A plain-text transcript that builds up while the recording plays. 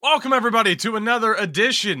Welcome, everybody, to another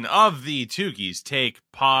edition of the Tougie's Take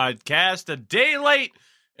podcast. A day late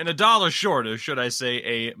and $1 short, or should I say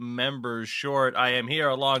a member short. I am here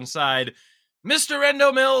alongside Mr.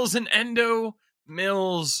 Endo Mills and Endo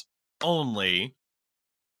Mills only.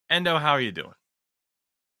 Endo, how are you doing?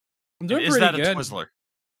 I'm doing Is pretty that good. a Twizzler?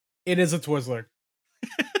 It is a Twizzler.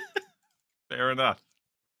 Fair enough.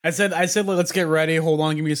 I said, let's get ready. Hold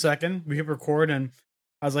on, give me a second. We hit record, and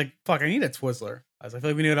I was like, fuck, I need a Twizzler. I feel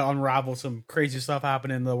like we need to unravel some crazy stuff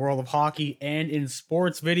happening in the world of hockey and in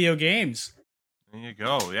sports video games. There you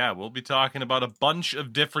go. Yeah, we'll be talking about a bunch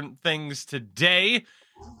of different things today.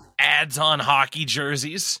 Ads on hockey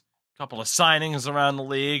jerseys, a couple of signings around the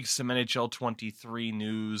league, some NHL 23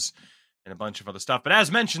 news, and a bunch of other stuff. But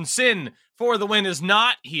as mentioned, Sin for the Win is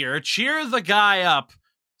not here. Cheer the guy up.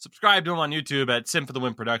 Subscribe to him on YouTube at Sin for the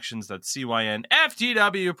Win Productions. That's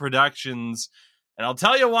CYNFTW Productions. And I'll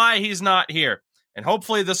tell you why he's not here. And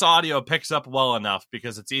hopefully this audio picks up well enough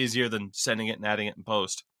because it's easier than sending it and adding it in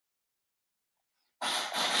post.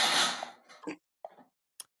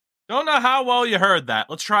 Don't know how well you heard that.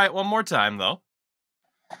 Let's try it one more time, though.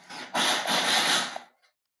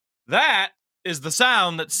 That is the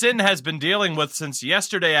sound that Sin has been dealing with since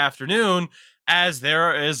yesterday afternoon, as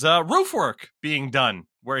there is roof work being done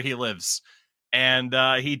where he lives. And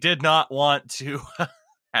he did not want to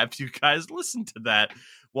have you guys listen to that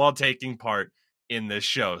while taking part in this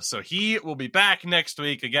show. So he will be back next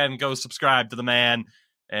week. Again, go subscribe to the man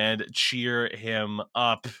and cheer him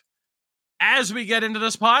up. As we get into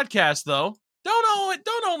this podcast, though,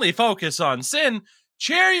 don't only focus on Sin.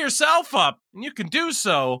 Cheer yourself up, and you can do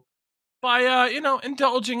so by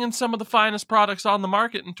indulging in some of the finest products on the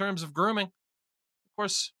market in terms of grooming. Of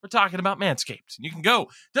course, we're talking about Manscaped. You can go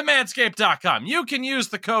to manscaped.com. You can use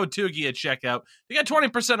the code Tougie at checkout to get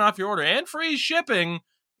 20% off your order and free shipping.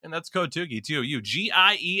 And that's code Tougie, Tougie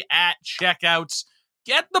at checkouts.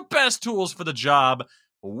 Get the best tools for the job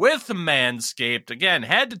with Manscaped. Again,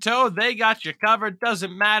 head to toe, they got you covered.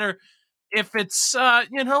 Doesn't matter if it's,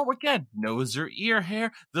 again, nose or ear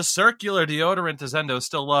hair. The circular deodorant, as Endo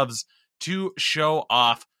still loves to show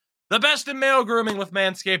off. The best in male grooming with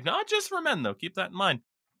Manscaped, not just for men, though. Keep that in mind.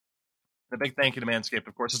 And a big thank you to Manscaped,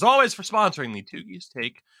 of course, as always, for sponsoring the Tougie's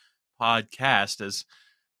Take podcast. As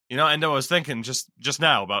Endo was thinking just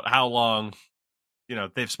now about how long,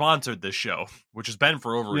 they've sponsored this show, which has been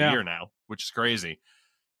for over a year now, which is crazy.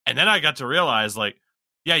 And then I got to realize,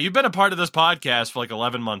 you've been a part of this podcast for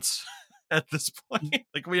 11 months at this point.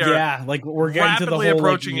 We are we're getting to the whole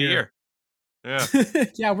approaching a year. Yeah.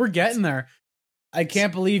 Yeah, we're getting there. I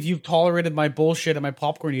can't believe you've tolerated my bullshit and my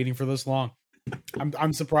popcorn eating for this long.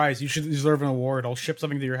 I'm surprised. You should deserve an award. I'll ship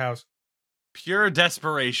something to your house. Pure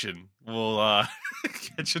desperation will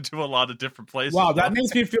get you to a lot of different places. Wow, that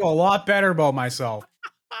makes me feel a lot better about myself.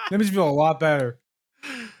 That makes me feel a lot better.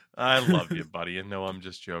 I love you, buddy. And no, I'm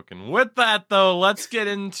just joking. With that, though, let's get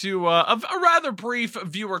into a rather brief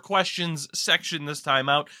viewer questions section this time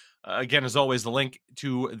out. Again, as always, the link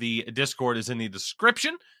to the Discord is in the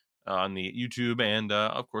description on the YouTube and,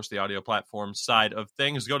 of course, the audio platform side of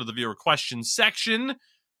things. Go to the viewer questions section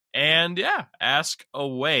and, ask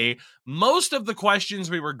away. Most of the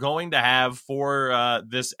questions we were going to have for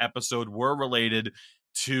this episode were related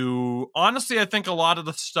to, honestly, I think a lot of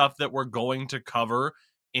the stuff that we're going to cover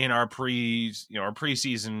in our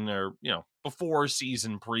preseason or, before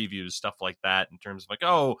season previews, stuff like that, in terms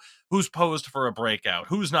of who's posed for a breakout,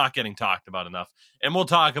 who's not getting talked about enough. And we'll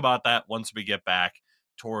talk about that once we get back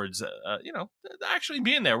towards, actually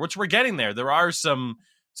being there, which we're getting there. There are some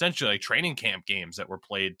essentially training camp games that were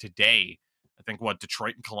played today. I think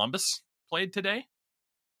Detroit and Columbus played today,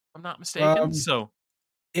 if I'm not mistaken. So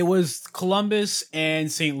it was Columbus and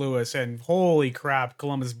St. Louis, and holy crap,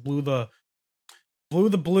 Columbus blew the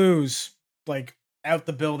Blues out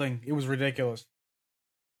the building. It was ridiculous.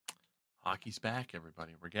 Hockey's back,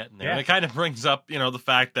 everybody. We're getting there. Yeah. And it kind of brings up, the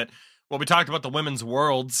fact that, we talked about the Women's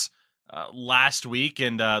Worlds last week,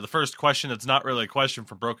 and the first question, that's not really a question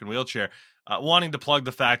from Broken Wheelchair, wanting to plug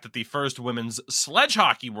the fact that the first Women's Sledge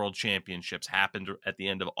Hockey World Championships happened at the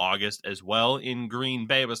end of August as well in Green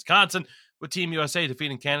Bay, Wisconsin, with Team USA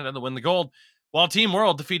defeating Canada to win the gold, while Team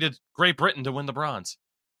World defeated Great Britain to win the bronze.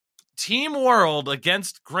 Team World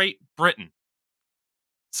against Great Britain.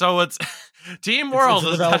 So it's Team World.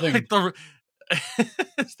 Is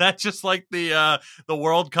that just like the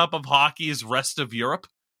World Cup of Hockey's rest of Europe?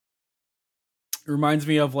 It reminds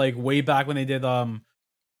me of way back when they did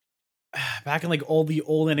back in all the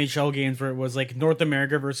old NHL games where it was North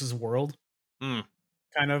America versus World.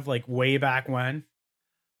 Kind of way back when.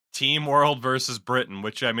 Team World versus Britain,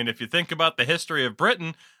 which, I mean, if you think about the history of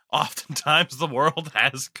Britain, oftentimes the world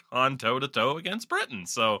has gone toe-to-toe against Britain.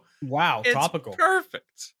 So Wow, it's topical.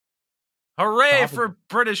 perfect. Hooray Topical. for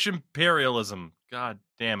British imperialism. God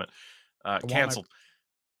damn it. Canceled.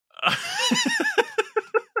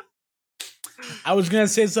 I was gonna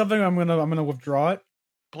say something. I'm gonna withdraw it.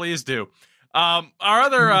 Please do. Our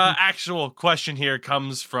other actual question here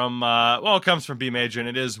comes from it comes from B Major, and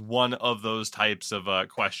it is one of those types of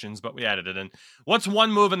questions, but we added it in. What's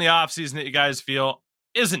one move in the offseason that you guys feel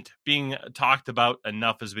isn't being talked about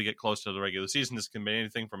enough as we get closer to the regular season? This can be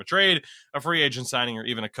anything from a trade, a free agent signing, or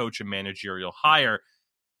even a coach and managerial hire.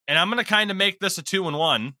 And I'm going to kind of make this a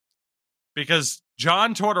 2-1 because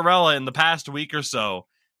John Tortorella in the past week or so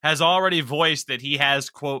has already voiced that he has,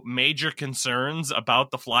 quote, major concerns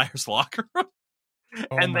about the Flyers locker room.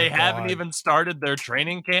 And they haven't even started their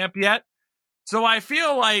training camp yet. So I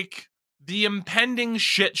feel like the impending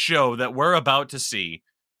shit show that we're about to see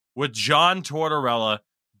with John Tortorella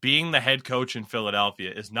being the head coach in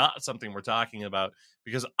Philadelphia is not something we're talking about,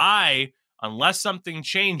 because unless something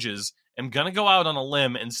changes, am going to go out on a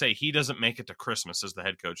limb and say he doesn't make it to Christmas as the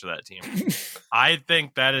head coach of that team. I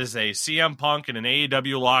think that is a CM Punk in an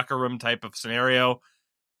AEW locker room type of scenario,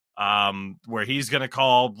 where he's going to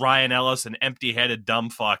call Ryan Ellis an empty-headed dumb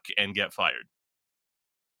fuck and get fired.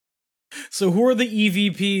 So who are the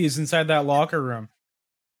EVPs inside that locker room?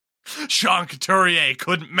 Sean Couturier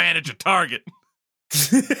couldn't manage a target.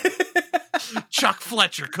 Chuck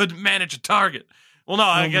Fletcher couldn't manage a target. Well, no,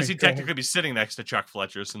 I guess he'd technically be sitting next to Chuck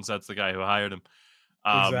Fletcher since that's the guy who hired him.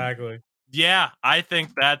 Exactly. Yeah, I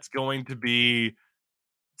think that's going to be...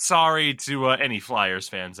 Sorry to any Flyers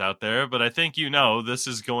fans out there, but I think this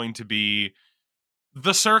is going to be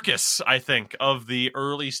the circus, I think, of the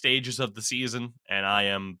early stages of the season, and I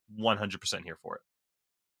am 100% here for it.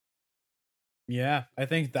 Yeah, I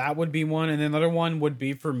think that would be one, and another one would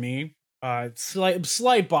be for me.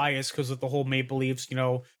 Slight bias because of the whole Maple Leafs,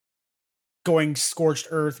 going scorched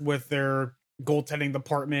earth with their goaltending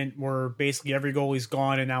department, where basically every goalie's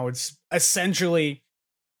gone, and now it's essentially,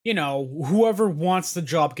 whoever wants the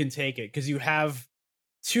job can take it, because you have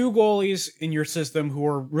two goalies in your system who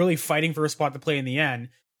are really fighting for a spot to play in the end,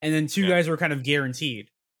 and then two guys who are kind of guaranteed.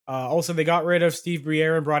 Also, they got rid of Steve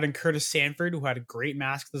Briere and brought in Curtis Sanford, who had great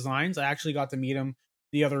mask designs. I actually got to meet him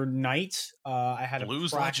the other night. I had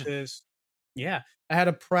Blues a practice. legend. Yeah, I had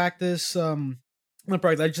a practice. Not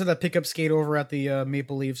practice. I just had a pickup skate over at the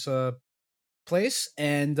Maple Leafs place,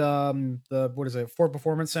 and the Ford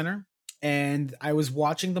Performance Center. And I was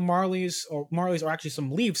watching the Marlies, or actually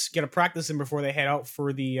some Leafs, get a practice in before they head out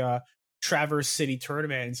for the Traverse City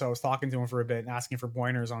tournament. And so I was talking to him for a bit and asking for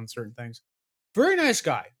pointers on certain things. Very nice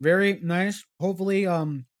guy. Very nice. Hopefully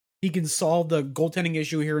he can solve the goaltending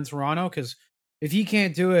issue here in Toronto, because if he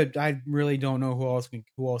can't do it, I really don't know who else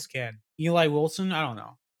can. Eli Wilson? I don't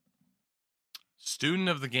know. Student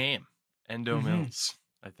of the game, Endo Mills,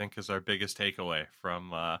 I think, is our biggest takeaway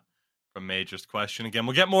from Major's question. Again,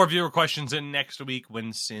 we'll get more viewer questions in next week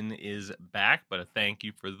when Sin is back, but a thank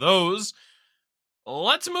you for those.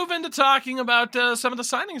 Let's move into talking about some of the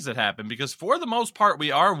signings that happened, because for the most part,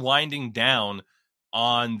 we are winding down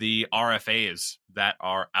on the RFAs that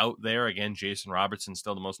are out there. Again, Jason Robertson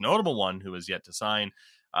still the most notable one who is yet to sign.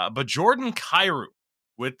 But Jordan Kyrou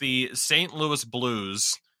with the St. Louis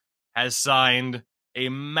Blues has signed a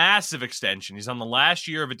massive extension. He's on the last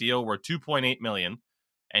year of a deal worth $2.8 million.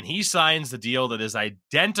 And he signs the deal that is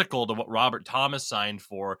identical to what Robert Thomas signed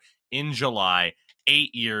for in July,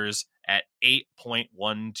 8 years at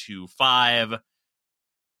 $8.125.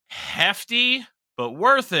 Hefty, but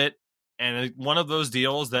worth it. And one of those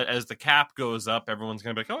deals that as the cap goes up, everyone's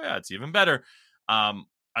going to be like, oh yeah, it's even better. I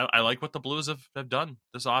like what the Blues have done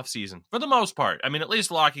this offseason for the most part. I mean, at least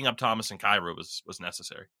locking up Thomas and Kyrou was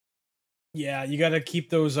necessary. Yeah, you got to keep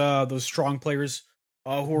those strong players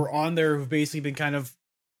who are on there, who've basically been kind of,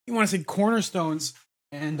 you want to say, cornerstones,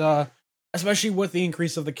 and especially with the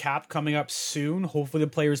increase of the cap coming up soon, hopefully the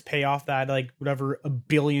players pay off that, like, whatever $1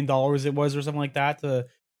 billion it was or something like that to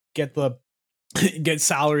get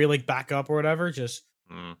salary like back up or whatever. Just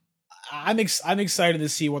I'm excited to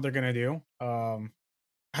see what they're gonna do. I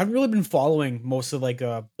haven't really been following most of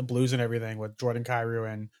the Blues and everything with Jordan Kyrou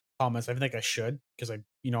and Thomas. I think I should, because I'm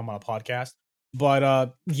on a podcast.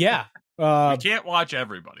 But yeah, we can't watch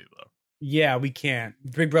everybody though. Yeah, we can't.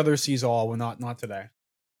 Big Brother sees all. Well, not today.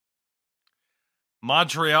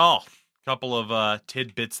 Montreal, couple of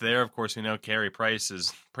tidbits there. Of course, we know Carey Price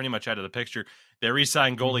is pretty much out of the picture. They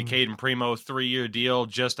re-signed goalie Caden Primo, 3-year deal,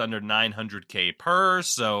 just under $900K per.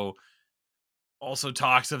 So also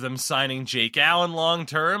talks of them signing Jake Allen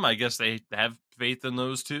long-term. I guess they have faith in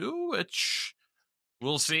those two, which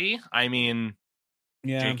we'll see. I mean,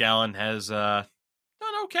 Yeah. Jake Allen has done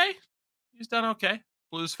okay. He's done okay.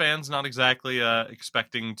 Blues fans not exactly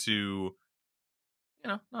expecting to,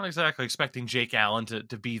 not exactly expecting Jake Allen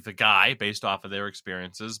to be the guy based off of their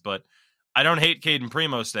experiences, but I don't hate Caden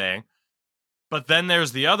Primo staying. But then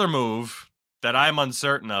there's the other move that I'm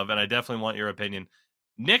uncertain of, and I definitely want your opinion.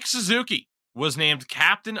 Nick Suzuki was named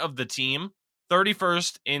captain of the team,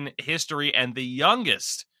 31st in history, and the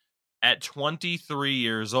youngest at 23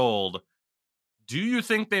 years old. Do you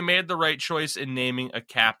think they made the right choice in naming a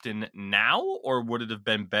captain now, or would it have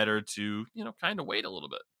been better to, kind of wait a little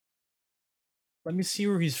bit? Let me see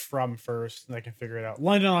where he's from first, and I can figure it out.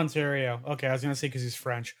 London, Ontario. Okay, I was gonna say because he's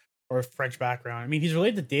French or French background. I mean, he's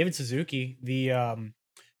related to David Suzuki, the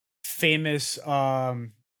famous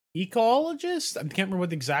ecologist. I can't remember what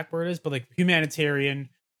the exact word is, but like humanitarian,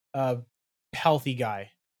 uh, healthy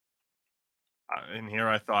guy. In here,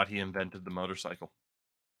 I thought he invented the motorcycle.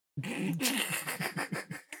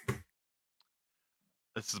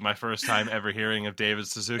 This is my first time ever hearing of David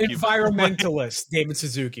Suzuki. Environmentalist David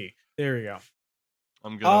Suzuki. There we go.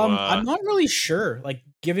 I'm gonna. I'm not really sure. Like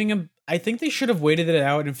giving him, I think they should have waited it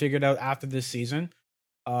out and figured it out after this season.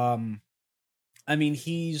 I mean,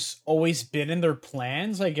 he's always been in their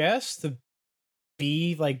plans, I guess, to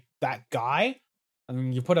be like that guy. I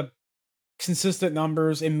mean, you put up consistent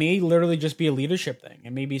numbers. It may literally just be a leadership thing.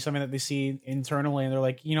 It may be something that they see internally, and they're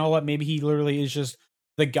like, you know what? Maybe he literally is just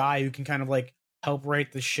the guy who can kind of like help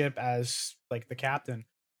right the ship as like the captain.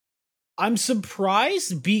 I'm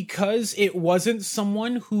surprised because it wasn't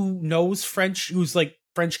someone who knows French, who's like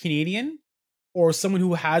French Canadian, or someone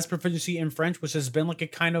who has proficiency in French, which has been like a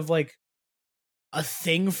kind of like a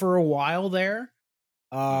thing for a while there.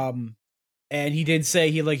 And he did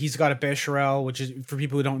say he's got a Becherel, which is, for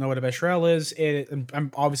people who don't know what a Becherel is,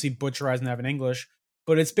 I'm obviously butcherizing that in English,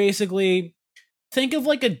 but it's basically, think of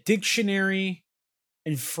like a dictionary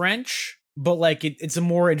in French, but like it's a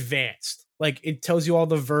more advanced. Like it tells you all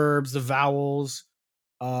the verbs, the vowels,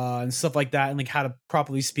 and stuff like that, and like how to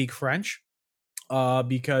properly speak French.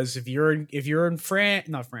 Because if you're in France,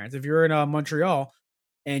 not France, if you're in Montreal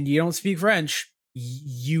and you don't speak French,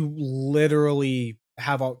 you literally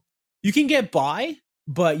you can get by,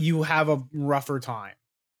 but you have a rougher time,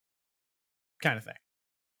 kind of thing.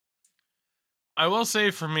 I will say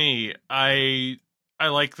for me, I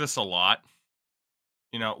like this a lot.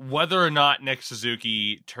 Whether or not Nick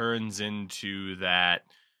Suzuki turns into that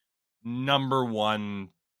number one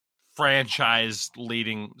franchise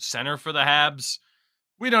leading center for the Habs,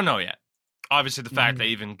 we don't know yet. Obviously, the fact they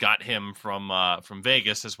even got him from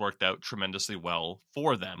Vegas has worked out tremendously well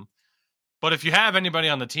for them. But if you have anybody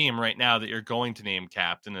on the team right now that you're going to name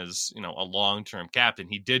captain as, a long-term captain,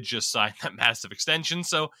 he did just sign that massive extension,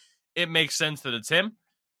 so it makes sense that it's him.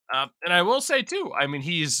 And I will say, too, I mean,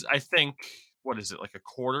 he's, I think, what is it, like a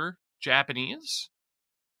quarter Japanese?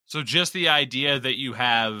 So just the idea that you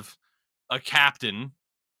have a captain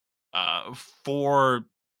for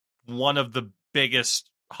one of the biggest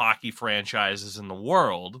hockey franchises in the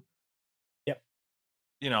world. Yep.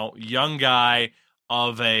 Young guy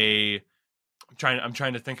of I'm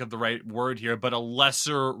trying to think of the right word here, but a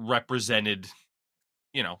lesser represented,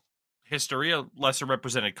 history, a lesser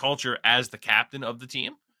represented culture as the captain of the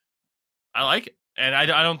team. I like it. And I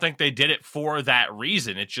don't think they did it for that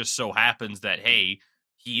reason. It just so happens that, hey,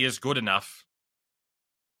 he is good enough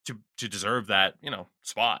to deserve that,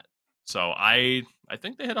 spot. So I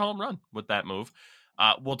think they hit a home run with that move.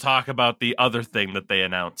 We'll talk about the other thing that they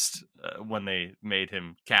announced when they made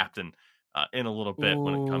him captain in a little bit.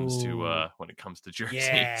 When it comes to jerseys.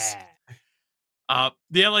 Yeah.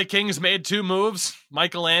 The LA Kings made two moves.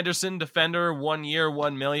 Michael Anderson, defender, 1 year,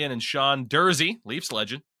 $1 million, and Sean Durzi, Leafs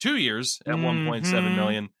legend, 2 years at $1.7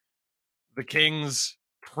 million. The Kings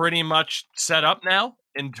pretty much set up now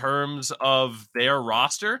in terms of their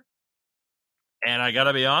roster. And I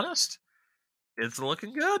gotta be honest, it's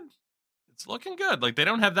looking good. It's looking good. Like, they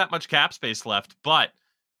don't have that much cap space left, but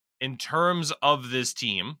in terms of this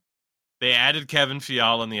team, they added Kevin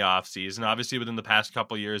Fiala in the offseason. Obviously, within the past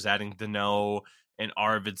couple of years, adding Deneau and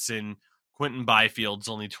Arvidsson. Quentin Byfield's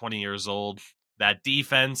only 20 years old. That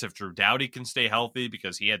defense, if Drew Doughty can stay healthy,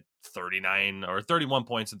 because he had 31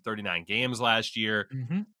 points in 39 games last year,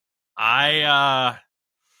 I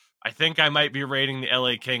think I might be rating the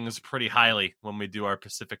LA Kings pretty highly when we do our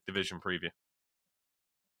Pacific Division preview.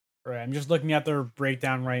 Right, I'm just looking at their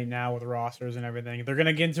breakdown right now with rosters and everything. They're going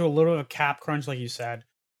to get into a little bit of cap crunch, like you said,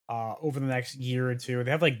 over the next year or two.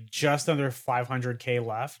 They have like just under 500K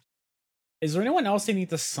left. Is there anyone else they need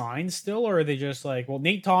to sign still, or are they just like, well,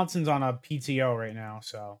 Nate Thompson's on a PTO right now,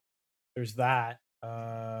 so there's that.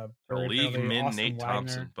 League min Nate Wagner.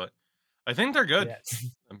 Thompson, but I think they're good. Yeah.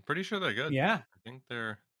 I'm pretty sure they're good. Yeah. I think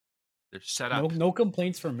they're set No, up. no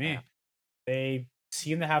complaints from Yeah. me. They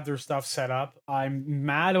seem to have their stuff set up. I'm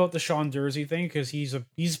mad about the Sean Dursey thing because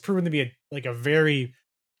he's proven to be a very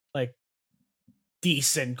like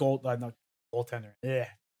decent not goaltender,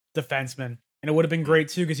 defenseman, and it would have been great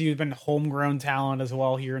too because he's been homegrown talent as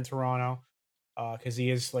well here in Toronto, because he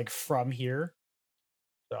is like from here.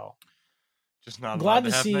 So Just not allowed glad to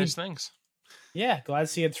to have see, nice things. yeah, glad to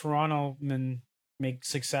see a Toronto and make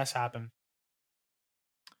success happen.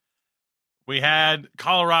 We had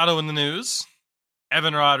Colorado in the news.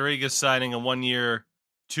 Evan Rodriguez signing a 1-year,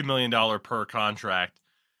 $2 million per contract.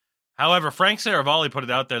 However, Frank Saravalli put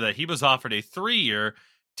it out there that he was offered a 3-year,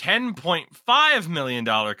 $10.5 million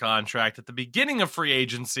contract at the beginning of free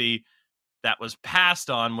agency that was passed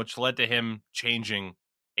on, which led to him changing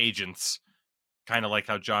agents. Kind of like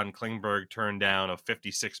how John Klingberg turned down a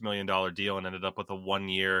 $56 million deal and ended up with a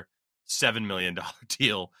 1-year, $7 million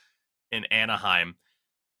deal in Anaheim.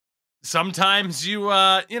 Sometimes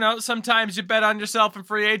sometimes you bet on yourself in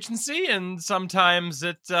free agency, and sometimes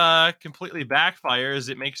it completely backfires.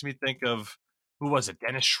 It makes me think of, who was it,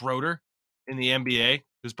 Dennis Schroeder in the NBA,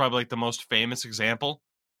 who's probably like the most famous example,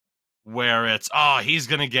 where it's, he's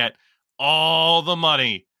going to get all the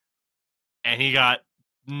money, and he got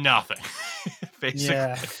nothing,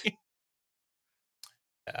 basically.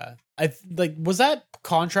 Yeah. Was that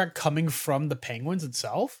contract coming from the Penguins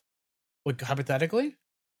itself? Like, hypothetically?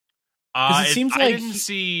 It seems like I didn't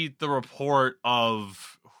see the report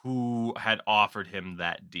of who had offered him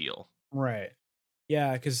that deal. Right.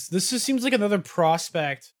 Yeah, because this just seems like another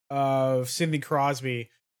prospect of Sidney Crosby,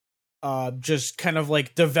 just kind of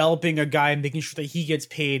like developing a guy and making sure that he gets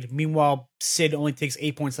paid. Meanwhile, Sid only takes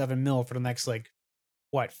 8.7 mil for the next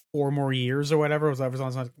 4 more years or whatever's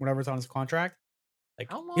on his contract.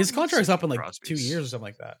 Like, his contract's up in 2 years or something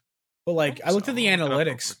like that. But I looked at the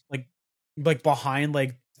analytics, behind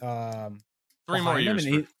 3 more years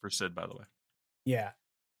for Sid, by the way. Yeah.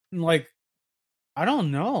 I don't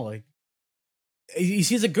know.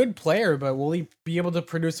 He's a good player, but will he be able to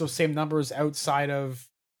produce those same numbers outside of,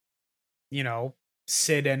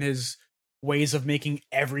 Sid and his ways of making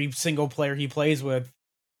every single player he plays with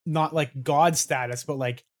not like God status,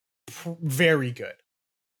 but very good.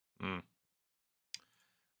 Mm.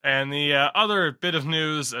 And the other bit of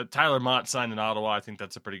news, Tyler Mott signed in Ottawa. I think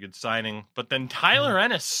that's a pretty good signing. But then Tyler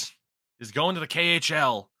Ennis is going to the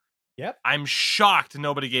KHL. Yep. I'm shocked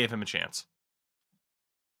nobody gave him a chance.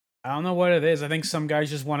 I don't know what it is. I think some guys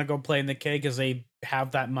just want to go play in the K because they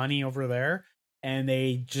have that money over there, and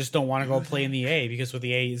they just don't want to go play in the A because with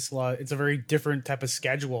the A, it's a very different type of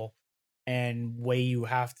schedule and way you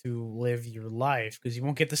have to live your life because you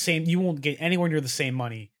won't get anywhere near the same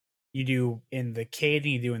money you do in the K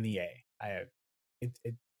than you do in the A.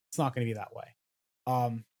 It's not going to be that way.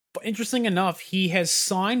 But interesting enough, he has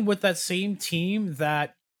signed with that same team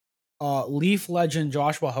that Leaf legend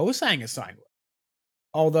Joshua Ho-Sang is signed with.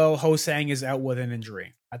 Although Ho-Sang is out with an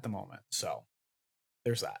injury at the moment. So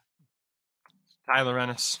there's that. Tyler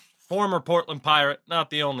Ennis, former Portland Pirate, not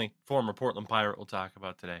the only former Portland Pirate we'll talk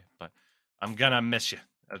about today, but I'm going to miss you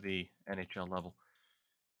at the NHL level.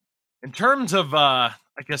 In terms of, I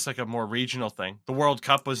guess, a more regional thing, the World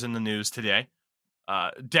Cup was in the news today.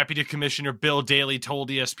 Deputy Commissioner Bill Daly told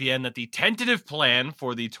ESPN that the tentative plan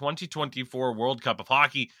for the 2024 World Cup of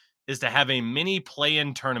Hockey is to have a mini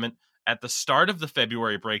play-in tournament at the start of the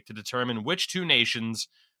February break to determine which two nations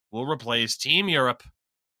will replace Team Europe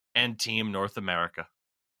and Team North America.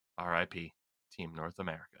 R.I.P. Team North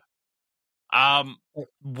America.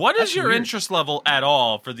 What is your interest level at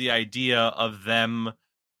all for the idea of them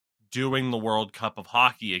doing the World Cup of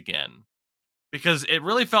Hockey again? Because it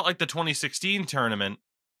really felt like the 2016 tournament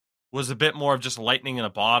was a bit more of just lightning in a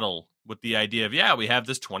bottle with the idea of, we have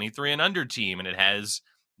this 23 and under team and it has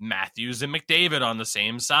Matthews and McDavid on the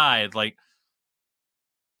same side.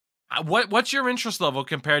 What's your interest level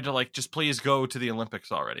compared to just please go to the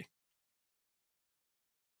Olympics already?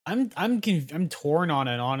 I'm torn on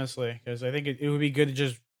it, honestly, because I think it would be good to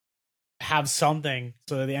just have something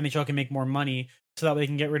so that the NHL can make more money so that they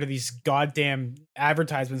can get rid of these goddamn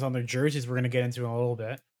advertisements on their jerseys we're going to get into in a little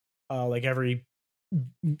bit.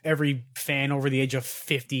 Every fan over the age of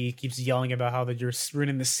 50 keeps yelling about how that you're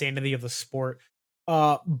ruining the sanity of the sport.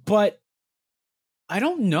 But I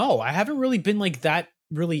don't know. I haven't really been that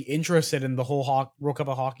really interested in the whole World Cup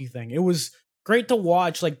of Hockey thing. It was great to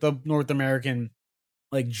watch the North American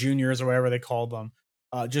juniors or whatever they called them,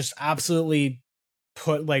 just absolutely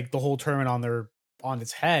put the whole tournament on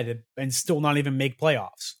its head and still not even make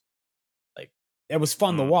playoffs. It was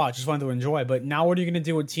fun to watch, it's fun to enjoy. But now what are you going to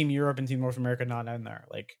do with Team Europe and Team North America not in there?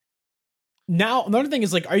 Now, another thing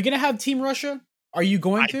is, like, are you going to have Team Russia? Are you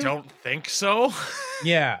going to? I don't think so.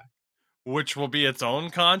 Yeah. Which will be its own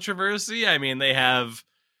controversy. I mean, they have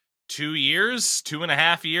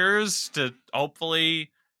 2.5 years to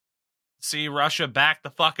hopefully see Russia back the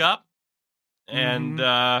fuck up. And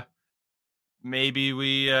maybe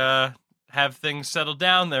we have things settled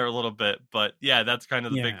down there a little bit. But yeah, that's kind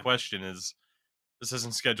of the big question is this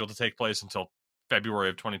isn't scheduled to take place until February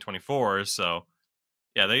of 2024. So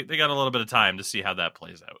yeah, they got a little bit of time to see how that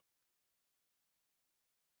plays out.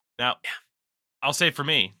 Now, I'll say for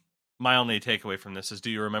me, my only takeaway from this is,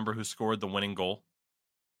 do you remember who scored the winning goal?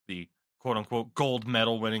 The quote-unquote gold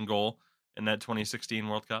medal winning goal in that 2016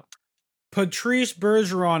 World Cup? Patrice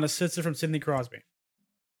Bergeron, assisted from Sidney Crosby.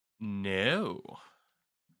 No.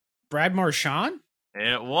 Brad Marchand?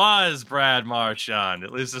 It was Brad Marchand,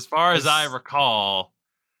 at least as far as I recall,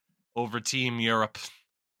 over Team Europe.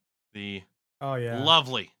 The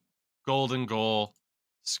lovely golden goal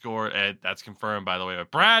scored, that's confirmed, by the way, by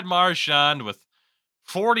Brad Marchand with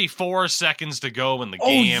 44 seconds to go in the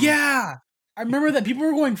game. Oh, yeah. I remember that. People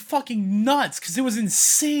were going fucking nuts because it was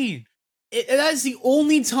insane. That is the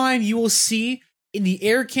only time you will see in the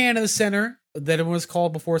Air Canada Center, that it was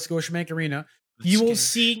called before Scotiabank Arena, you will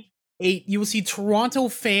see Toronto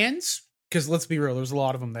fans, because let's be real, there's a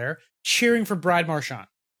lot of them there, cheering for Brad Marchand.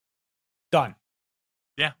 Done.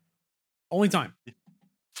 Yeah. Only time.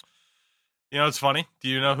 You know, it's funny. Do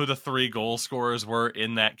you know who the 3 goal scorers were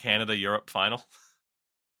in that Canada-Europe final?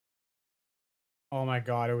 Oh my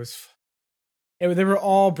God, they were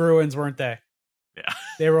all Bruins, weren't they? Yeah.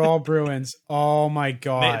 They were all Bruins. Oh my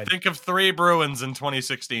God. Think of 3 Bruins in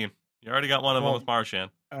 2016. You already got one of them with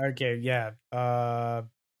Marchand. Okay, yeah.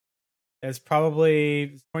 It's probably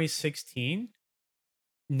 2016.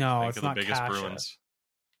 No, it's not the biggest Kasha. Bruins.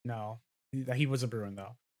 No, he was a Bruin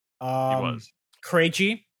though. He was.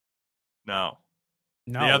 Krejci? No.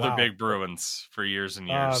 The other big Bruins for years and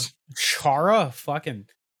years. Chara?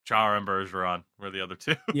 Chara and Bergeron were the other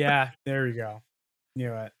 2. Yeah, there you go.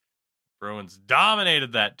 Knew it. Bruins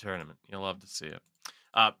dominated that tournament. You'll love to see it.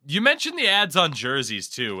 You mentioned the ads on jerseys,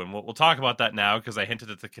 too, and we'll talk about that now because I hinted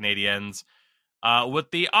at the Canadiens.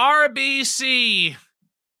 With the RBC,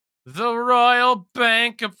 the Royal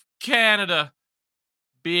Bank of Canada,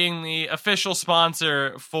 being the official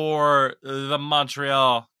sponsor for the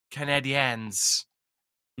Montreal Canadiens,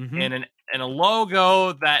 in a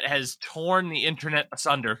logo that has torn the internet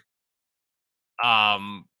asunder.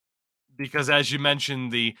 Because as you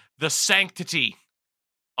mentioned, the sanctity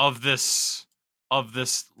of this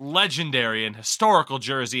legendary and historical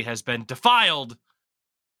jersey has been defiled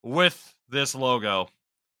with this logo.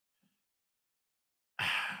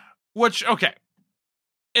 Which, okay.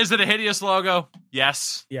 Is it a hideous logo?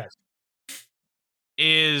 Yes. Yes.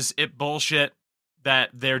 Is it bullshit that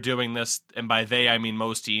they're doing this? And by they, I mean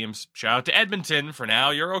most teams. Shout out to Edmonton. For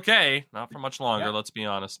now, you're okay. Not for much longer, let's be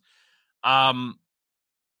honest. But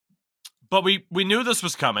we knew this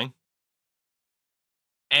was coming.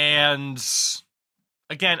 And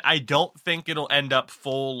again, I don't think it'll end up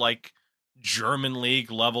full, like, German league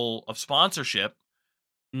level of sponsorship.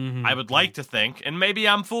 I would like to think, and maybe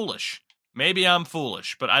I'm foolish,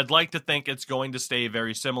 but I'd like to think it's going to stay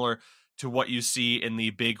very similar to what you see in the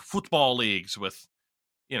big football leagues with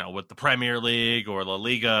the Premier League or La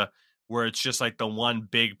Liga, where it's just like the one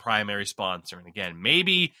big primary sponsor. And again,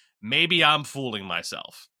 maybe I'm fooling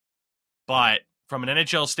myself, but from an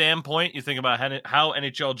NHL standpoint, you think about how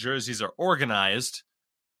NHL jerseys are organized,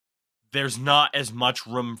 there's not as much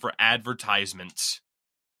room for advertisement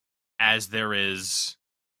as there is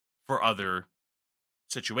for other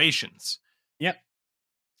situations. Yep.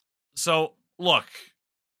 So, look,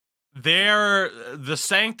 the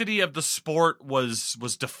sanctity of the sport was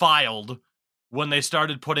defiled when they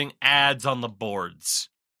started putting ads on the boards.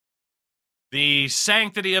 The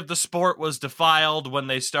sanctity of the sport was defiled when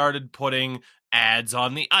they started putting ads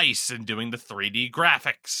on the ice and doing the 3D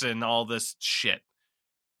graphics and all this shit.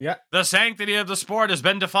 Yeah. The sanctity of the sport has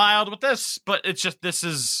been defiled with this, but it's just, this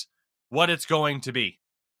is what it's going to be.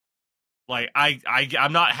 Like,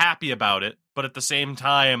 I'm not happy about it, but at the same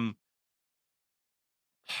time,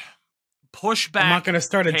 pushback. I'm not going to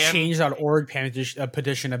start a change.org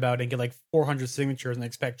petition about it and get like 400 signatures and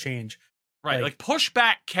expect change. Right, like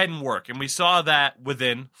pushback can work, and we saw that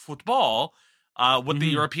within football with the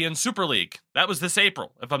European Super League. That was this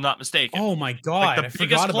April, if I'm not mistaken. Oh my God, like the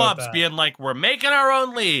biggest clubs being like, we're making our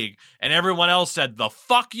own league, and everyone else said, the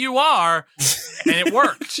fuck you are, and it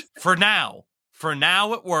worked for now. For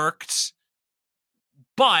now, it worked.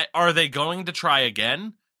 But are they going to try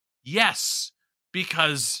again? Yes,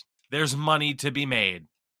 because there's money to be made.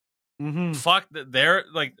 Fuck, they're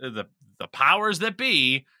like the the powers that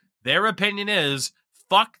be, their opinion is,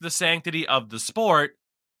 fuck the sanctity of the sport.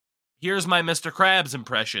 Here's my Mr. Krabs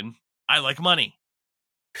impression. I like money.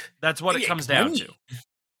 That's what it comes down to.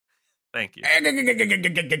 Thank you.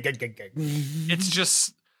 It's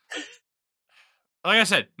just, like I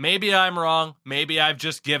said, maybe I'm wrong. Maybe I've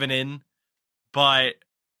just given in, but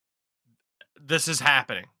this is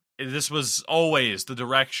happening. This was always the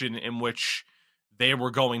direction in which they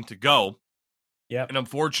were going to go. Yep. And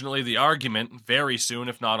unfortunately, the argument very soon,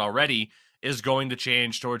 if not already, is going to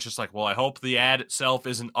change towards just like, well, I hope the ad itself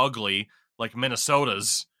isn't ugly like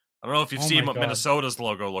Minnesota's. I don't know if you've seen what Minnesota's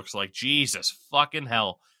logo looks like. Jesus fucking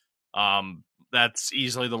hell. That's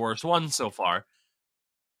easily the worst one so far.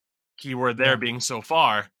 Keyword there being so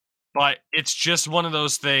far. But it's just one of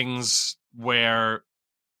those things where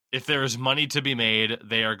if there is money to be made,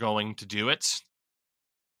 they are going to do it.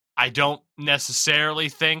 I don't necessarily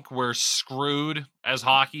think we're screwed as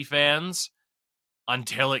hockey fans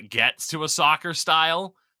until it gets to a soccer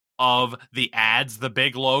style of the ads, the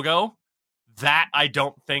big logo. That I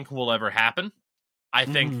don't think will ever happen. I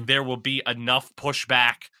think there will be enough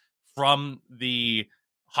pushback from the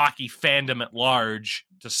hockey fandom at large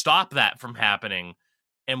to stop that from happening,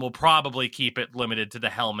 and we'll probably keep it limited to the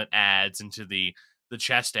helmet ads and to the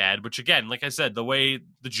chest ad, which again, like I said, the way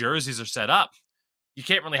the jerseys are set up, you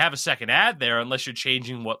can't really have a second ad there unless you're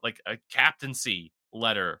changing what, like a captaincy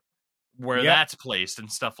letter where that's placed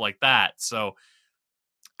and stuff like that. So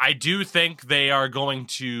I do think they are going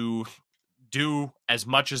to do as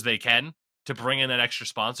much as they can to bring in that extra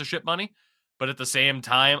sponsorship money. But at the same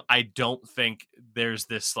time, I don't think there's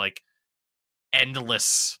this like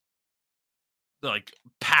endless like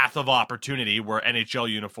path of opportunity where NHL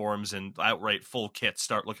uniforms and outright full kits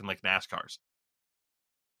start looking like NASCARs.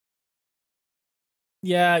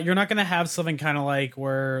 Yeah, you're not going to have something kind of like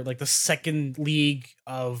where like the second league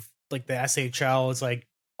of like the SHL is like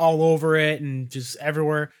all over it and just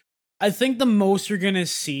everywhere. I think the most you're going to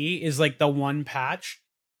see is like the one patch.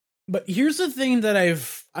 But here's the thing that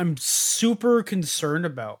I'm super concerned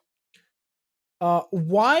about.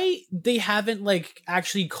 Why they haven't like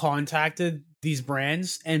actually contacted these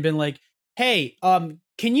brands and been like, "Hey,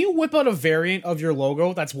 can you whip out a variant of your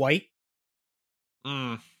logo that's white?"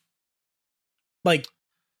 Like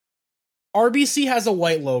RBC has a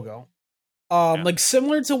white logo. Like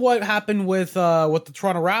similar to what happened with the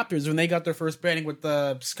Toronto Raptors when they got their first branding with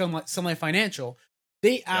the Sunlight Financial.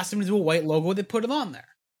 They asked them to do a white logo, they put it on there.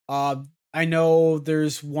 I know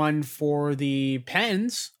there's one for the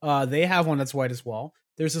Pens. They have one that's white as well.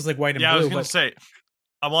 There's this like white and blue. Yeah, I was going to say,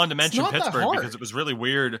 I wanted to mention Pittsburgh because it was really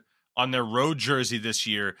weird. On their road jersey this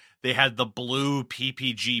year, they had the blue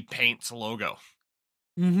PPG Paints logo.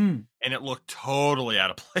 And it looked totally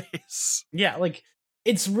out of place. Yeah, like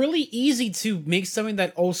it's really easy to make something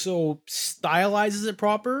that also stylizes it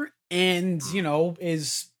proper and, you know,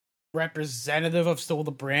 is representative of still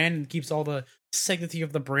the brand and keeps all the sanctity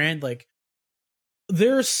of the brand. Like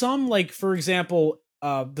there are some, like, for example,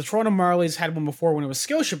 the Toronto Marlies had one before when it was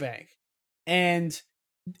Scotiabank, and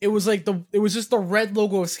it was like it was just the red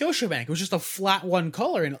logo of Scotiabank. It was just a flat one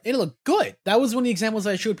color, and it looked good. That was one of the examples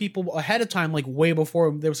I showed people ahead of time, like way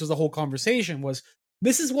before there was the whole conversation. Was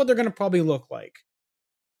this is what they're gonna probably look like,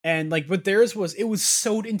 and like, but theirs was it was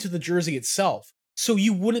sewed into the jersey itself, so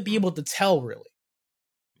you wouldn't be able to tell really.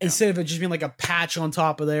 Yeah. Instead of it just being like a patch on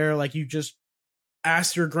top of there, like you just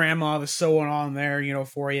asked your grandma to sew it on there, you know,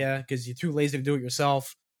 for you because you're too lazy to do it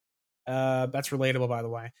yourself. That's relatable, by the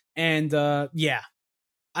way. And yeah,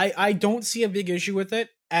 I don't see a big issue with it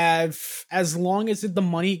as long as the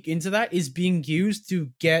money into that is being used to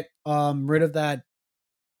get rid of that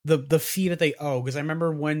the fee that they owe. Because I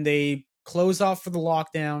remember when they closed off for the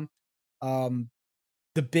lockdown,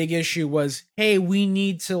 the big issue was, hey, we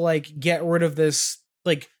need to like get rid of this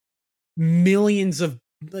like millions of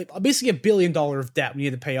like basically $1 billion of debt we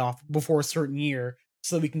need to pay off before a certain year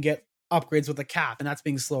so we can get upgrades with the cap, and that's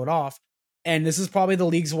being slowed off. And this is probably the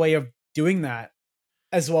league's way of doing that,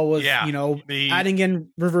 as well as you know, adding in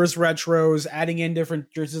reverse retros, adding in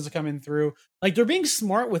different jerseys that come in through. Like they're being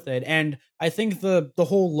smart with it, and I think the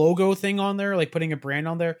whole logo thing on there, like putting a brand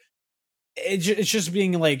on there, it's just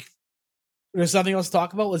being like, there's nothing else to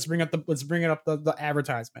talk about. Let's bring it up the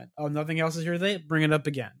advertisement. Oh, nothing else is here today. Bring it up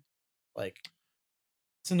again. Like.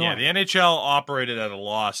 Yeah, the NHL operated at a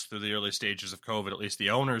loss through the early stages of COVID. At least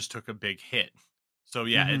the owners took a big hit. So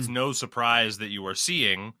yeah, it's no surprise that you are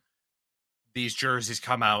seeing these jerseys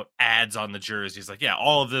come out, ads on the jerseys. Like, yeah,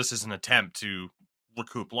 all of this is an attempt to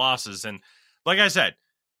recoup losses. And like I said,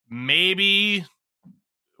 maybe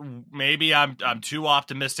I'm too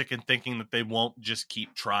optimistic in thinking that they won't just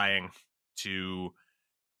keep trying to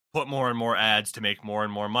put more and more ads to make more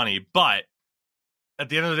and more money. But at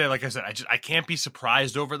the end of the day, like I said, I can't be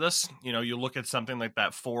surprised over this. You know, you look at something like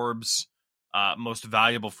that Forbes most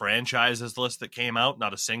valuable franchises list that came out.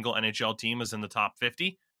 Not a single NHL team is in the top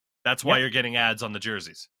 50. That's why you're getting ads on the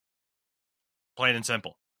jerseys. Plain and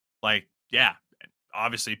simple. Like, yeah,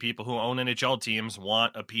 obviously people who own NHL teams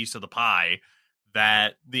want a piece of the pie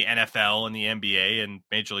that the NFL and the NBA and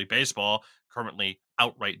Major League Baseball currently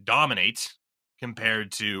outright dominate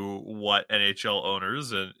compared to what NHL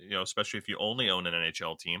owners, and especially if you only own an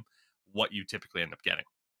NHL team, what you typically end up getting.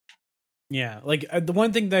 Yeah, like the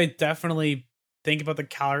one thing that I definitely think about the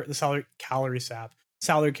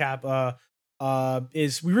salary cap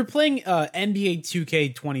is we were playing NBA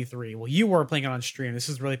 2K23. Well, you were playing it on stream. This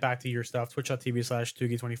is really back to your stuff,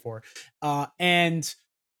 twitch.tv/Tougie24. And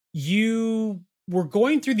you were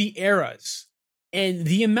going through the eras and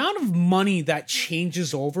the amount of money that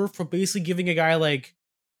changes over for basically giving a guy like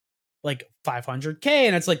 500K,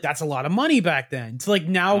 and it's like that's a lot of money back then. To like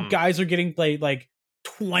now guys are getting played like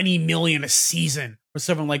 20 million a season or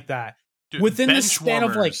something like that. Dude, within the span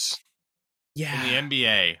of like in the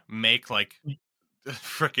NBA make like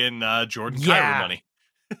freaking Jordan Kyler money.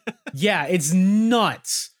 Yeah, it's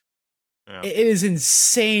nuts. Yeah. It is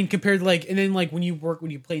insane compared to like, and then like when you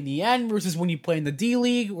play in the N versus when you play in the D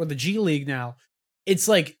League or the G League now, it's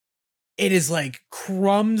like it is like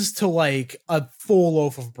crumbs to like a full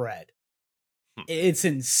loaf of bread. It's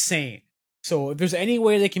insane. So if there's any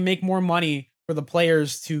way they can make more money for the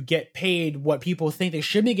players to get paid what people think they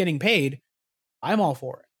should be getting paid, I'm all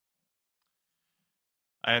for it.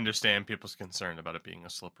 I understand people's concern about it being a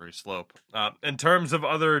slippery slope. In terms of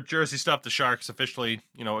other jersey stuff, the Sharks officially,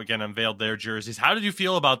 again, unveiled their jerseys. How did you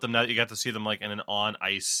feel about them now that you got to see them like in an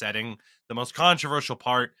on-ice setting? The most controversial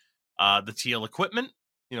part, the teal equipment,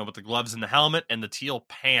 with the gloves and the helmet, and the teal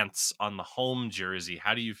pants on the home jersey.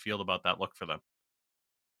 How do you feel about that look for them?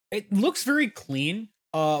 It looks very clean,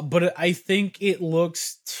 but I think it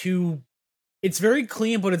looks it's very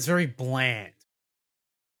clean, but it's very bland.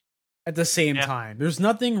 At the same time, there's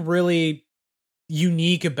nothing really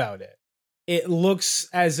unique about it. It looks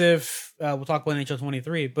as if we'll talk about NHL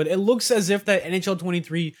 23, but it looks as if that NHL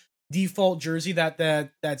 23 default jersey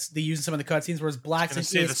that's they use in some of the cutscenes where it's black and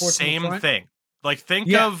say the same thing. Like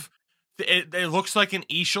think of it looks like an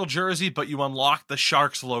Eagle jersey, but you unlock the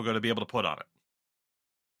Sharks logo to be able to put on it.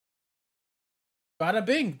 Bada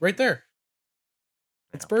bing, right there.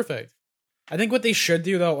 It's perfect. I think what they should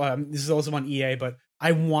do though, this is also on EA, but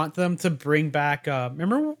I want them to bring back,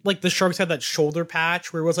 remember like the Sharks had that shoulder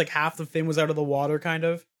patch where it was like half the fin was out of the water kind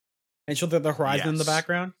of, and showed the horizon in the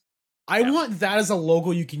background? I want that as a logo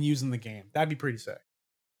you can use in the game. That'd be pretty sick.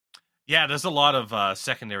 Yeah, there's a lot of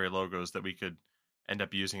secondary logos that we could end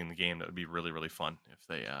up using in the game that would be really, really fun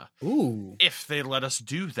if they let us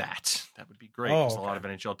do that. That would be great because a lot of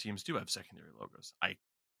NHL teams do have secondary logos.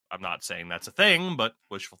 I'm not saying that's a thing, but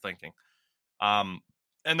wishful thinking.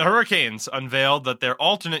 And the Hurricanes unveiled that their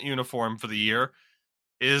alternate uniform for the year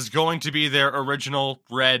is going to be their original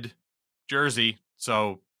red jersey.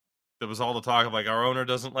 So there was all the talk of like our owner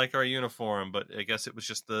doesn't like our uniform, but I guess it was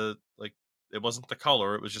just it wasn't the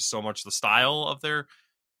color. It was just so much the style of their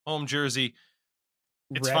home jersey.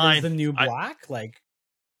 It's red fine. Is the new black?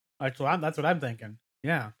 That's what I'm thinking.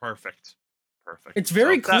 Yeah. Perfect. It's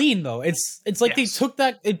very clean though. It's like they took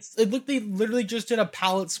that. It looked they literally just did a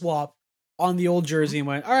palette swap on the old jersey and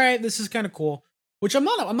went, all right, this is kind of cool. Which I'm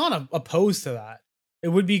not opposed to that. It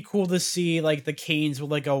would be cool to see like the Canes with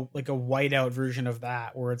like a whiteout version of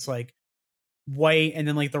that, where it's like white and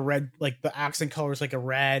then like the red, like the accent color is like a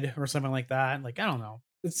red or something like that. Like I don't know.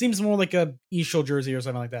 It seems more like a Eagle jersey or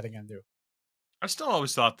something like that again, too. I still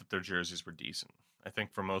always thought that their jerseys were decent. I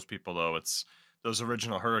think for most people though, it's those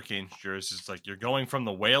original Hurricanes jerseys. It's like you're going from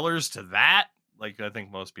the Whalers to that. Like I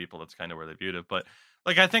think most people, that's kind of where they viewed it, but.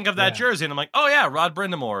 Like, I think of that jersey, and I'm like, oh, yeah, Rod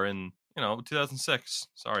Brindamore in, 2006.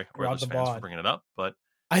 Sorry, Oilers fans for bringing it up, but...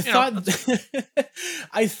 I thought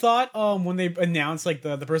when they announced, like,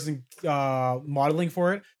 the person modeling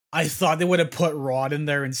for it, I thought they would have put Rod in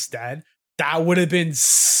there instead. That would have been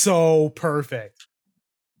so perfect.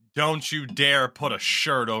 Don't you dare put a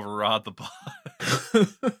shirt over Rod the Bod.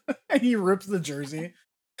 And he rips the jersey.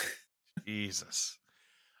 Jesus.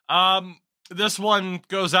 This one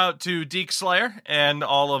goes out to Deke Slayer and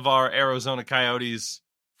all of our Arizona Coyotes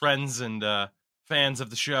friends and fans of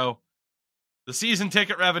the show. The season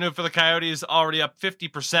ticket revenue for the Coyotes already up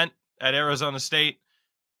 50% at Arizona State.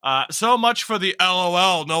 So much for the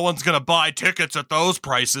LOL. No one's going to buy tickets at those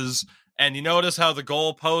prices. And you notice how the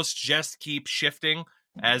goalposts just keep shifting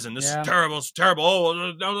as in this is terrible, it's terrible.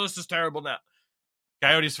 Oh, no, this is terrible now.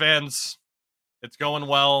 Coyotes fans, It's going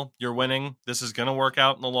well. You're winning. This is going to work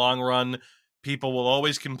out in the long run. People will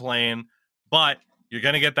always complain, but you're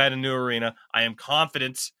going to get that in new arena. I am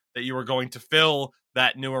confident that you are going to fill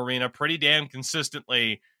that new arena pretty damn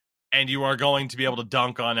consistently, and you are going to be able to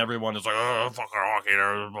dunk on everyone who's like, oh, fucking hockey,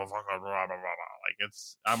 fucking blah, blah, blah.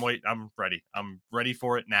 Like I'm ready. I'm ready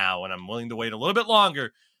for it now, and I'm willing to wait a little bit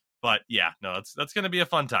longer. But yeah, no, that's going to be a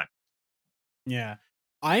fun time. Yeah.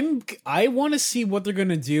 I want to see what they're going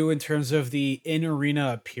to do in terms of the in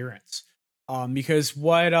arena appearance. Because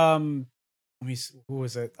what let me see, who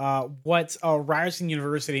was it? What Ryerson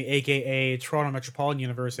University, aka Toronto Metropolitan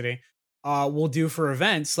University, will do for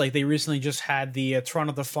events. Like they recently just had the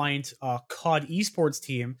Toronto Defiant COD esports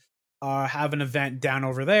team have an event down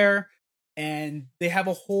over there, and they have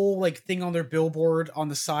a whole like thing on their billboard on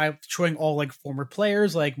the side showing all like former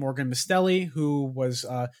players like Morgan Mistelli, who was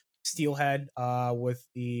Steelhead with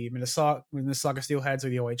the Minnesota Steelheads or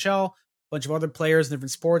the OHL, a bunch of other players in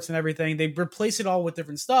different sports and everything. They replace it all with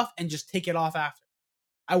different stuff and just take it off after.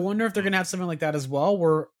 I wonder if they're going to have something like that as well,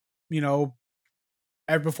 where,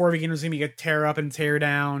 before every game there's going to be a tear up and tear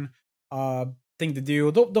down thing to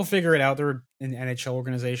do. They'll figure it out. They're an NHL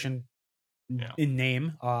organization in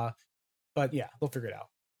name. But yeah, they'll figure it out.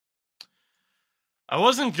 I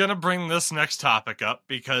wasn't going to bring this next topic up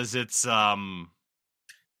because it's not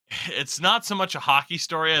so much a hockey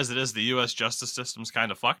story as it is the U.S. justice system's kind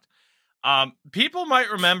of fucked. People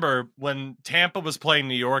might remember when Tampa was playing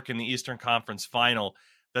New York in the Eastern Conference Final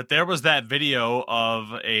that there was that video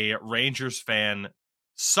of a Rangers fan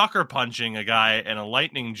sucker punching a guy in a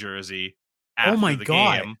Lightning jersey after the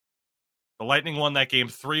game. The Lightning won that game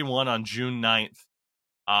 3-1 on June 9th.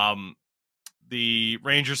 The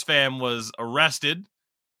Rangers fan was arrested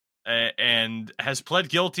and has pled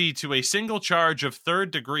guilty to a single charge of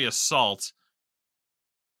third-degree assault.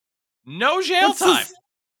 No jail time.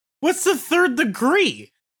 What's the third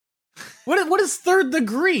degree? What is third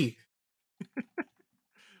degree?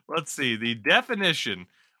 Let's see. The definition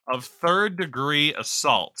of third-degree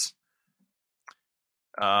assault.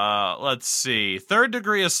 Let's see.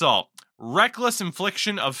 Third-degree assault. Reckless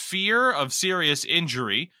infliction of fear of serious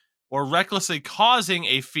injury or recklessly causing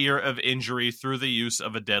a fear of injury through the use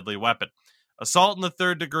of a deadly weapon. Assault in the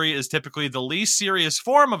third degree is typically the least serious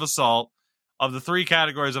form of assault. Of the three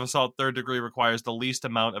categories of assault, third degree requires the least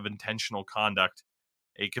amount of intentional conduct.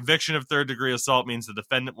 A conviction of third degree assault means the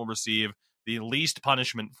defendant will receive the least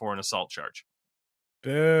punishment for an assault charge.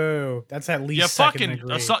 Boo. That's at least second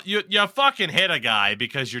degree. You fucking hit a guy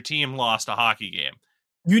because your team lost a hockey game.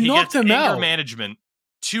 You knocked him out. Management,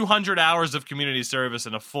 200 hours of community service,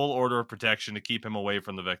 and a full order of protection to keep him away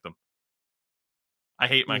from the victim. I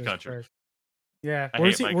hate my country. Christ. Yeah.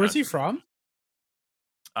 Where's he from?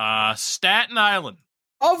 Staten Island.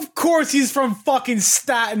 Of course he's from fucking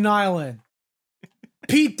Staten Island.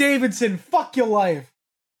 Pete Davidson, fuck your life.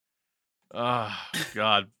 Oh,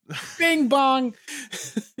 God. Bing bong.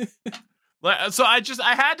 So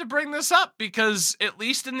I had to bring this up because at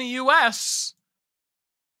least in the U.S.,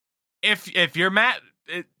 if you're mad,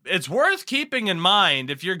 it's worth keeping in mind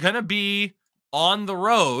if you're going to be on the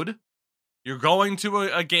road, you're going to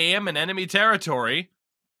a game in enemy territory,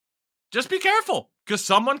 just be careful because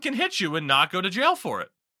someone can hit you and not go to jail for it.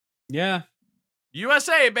 Yeah.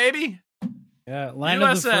 USA, baby. Yeah, land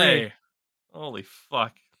USA. of the free. Holy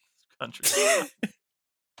fuck. Country.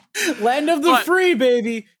 Land of the free,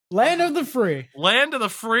 baby. Land of the free. Land of the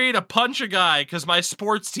free to punch a guy because my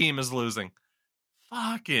sports team is losing.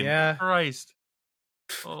 Fucking Christ.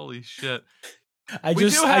 Holy shit. I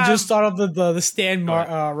just thought of the Stan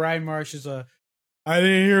Ryan Marsh's I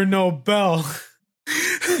didn't hear no bell.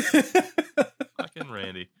 Fucking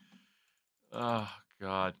Randy. Oh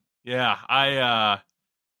God. Yeah, I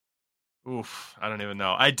don't even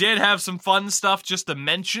know. I did have some fun stuff just to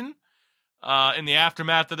mention in the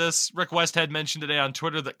aftermath of this. Rick Westhead mentioned today on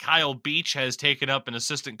Twitter that Kyle Beach has taken up an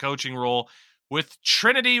assistant coaching role with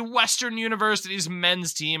Trinity Western University's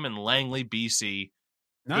men's team in Langley, BC.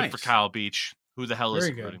 Nice. Good for Kyle Beach. Who the hell is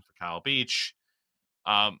rooting for Kyle Beach?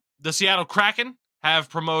 The Seattle Kraken have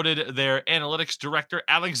promoted their analytics director,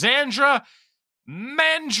 Alexandra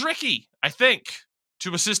Mandricki, I think,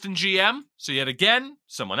 to assistant GM. So yet again,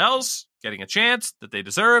 someone else getting a chance that they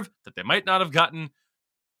deserve, that they might not have gotten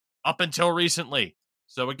up until recently.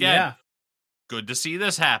 So again, good to see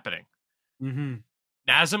this happening. Mm-hmm.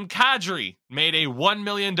 Nazem Kadri made a $1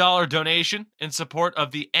 million donation in support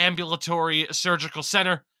of the ambulatory surgical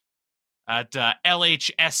center at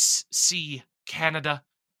LHSC Canada.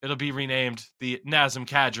 It'll be renamed the Nazem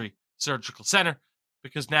Kadri Surgical Center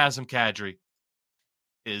because Nazem Kadri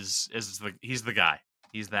he's the guy.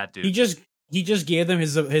 He's that dude. He just gave them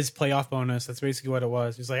his playoff bonus. That's basically what it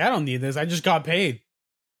was. He's like, I don't need this. I just got paid.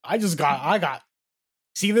 I got.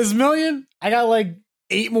 See this million? I got like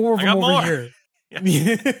 8 more from over here.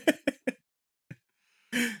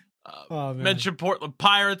 Mentioned Portland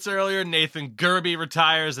Pirates earlier. Nathan Gerbe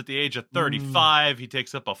retires at the age of 35. He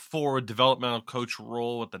takes up a forward developmental coach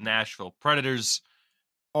role with the Nashville Predators.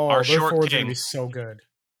 Our short forwards are going to be so good.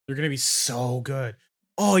 They're going to be so good.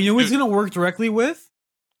 Oh, you know who's going to work directly with?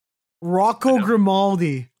 Rocco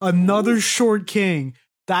Grimaldi, another short king.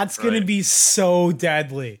 That's going to be so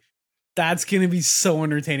deadly. That's going to be so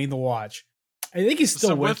entertaining to watch. I think he's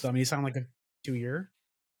still with them. He signed like a 2-year.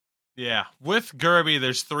 Yeah. With Gerbe,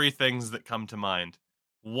 there's 3 things that come to mind.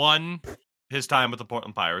 1, his time with the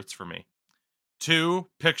Portland Pirates for me. 2,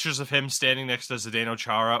 pictures of him standing next to Zdeno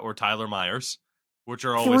Chara or Tyler Myers, which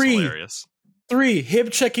are always hilarious. 3, hip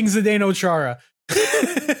checking Zdeno Chara.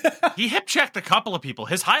 He hip checked a couple of people.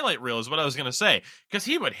 His highlight reel is what I was going to say, because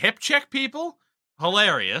he would hip check people.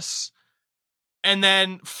 Hilarious. And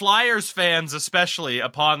then Flyers fans, especially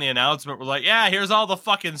upon the announcement, were like, yeah, here's all the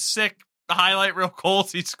fucking sick highlight reel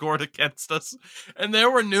goals he scored against us. And there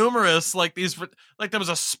were numerous, like these, like there was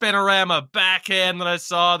a spinorama backhand that I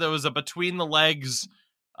saw. There was a between the legs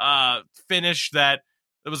finish that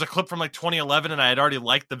it was a clip from like 2011, and I had already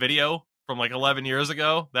liked the video from like 11 years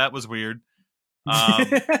ago. That was weird.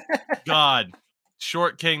 God,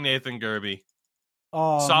 short king Nathan Gerbe.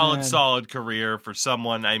 Oh, solid career for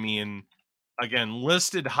someone. I mean, again,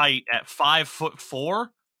 listed height at 5'4"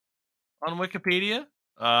 on Wikipedia.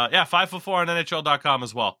 5'4" on NHL.com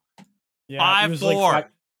as well. Yeah, 5'4".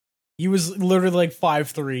 He was literally like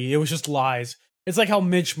 5'3". It was just lies. It's like how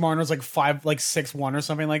Mitch Marner's like 6'1" or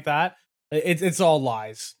something like that. It's all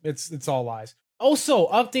lies. It's all lies. Also,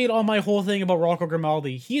 update on my whole thing about Rocco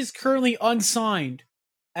Grimaldi. He is currently unsigned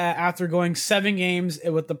after going 7 games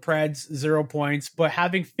with the Preds, 0 points, but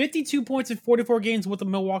having 52 points in 44 games with the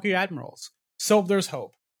Milwaukee Admirals. So there's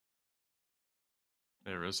hope.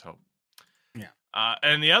 There is hope. Yeah.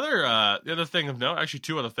 And the other thing of note, actually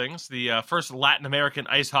 2 other things. The first Latin American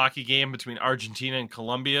ice hockey game between Argentina and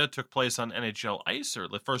Colombia took place on NHL ice, or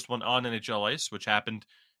the first one on NHL ice, which happened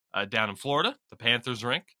down in Florida, the Panthers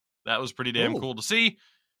rink. That was pretty damn cool to see.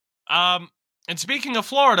 And speaking of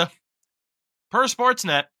Florida, per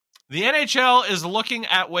Sportsnet, the NHL is looking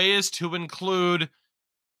at ways to include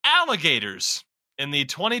alligators in the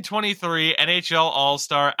 2023 NHL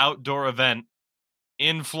All-Star Outdoor event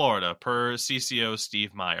in Florida, per CCO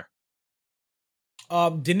Steve Meyer.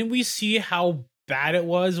 Didn't we see how bad it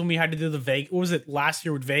was when we had to do the Vegas? What was it last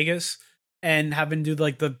year with Vegas and having to do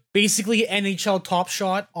like the basically NHL Top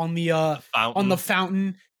Shot on the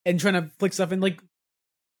fountain and trying to flick stuff in? Like,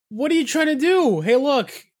 what are you trying to do? Hey,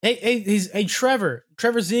 look, hey, Trevor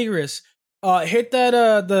Zegras, hit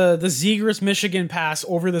that the Zegras Michigan pass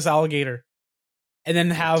over this alligator, and then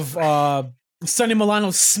have Sonny Milano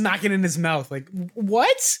smack it in his mouth. Like,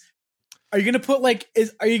 what? Are you gonna put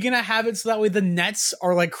are you gonna have it so that way the nets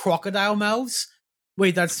are like crocodile mouths?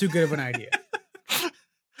 Wait, that's too good of an idea.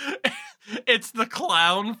 It's the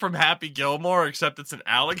clown from Happy Gilmore, except it's an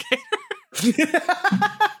alligator.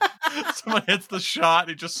 Someone hits the shot,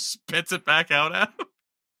 he just spits it back out at him.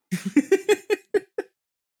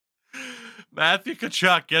 Matthew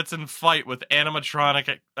Tkachuk gets in fight with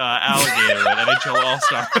animatronic alligator at NHL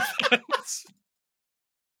All-Star events.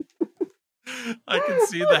 I can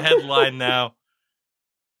see the headline now.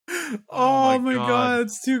 Oh my god,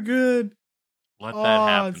 it's too good. Let that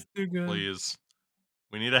happen, it's too good. Please.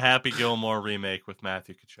 We need a Happy Gilmore remake with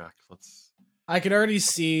Matthew Tkachuk. I could already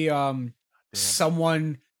see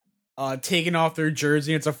someone taking off their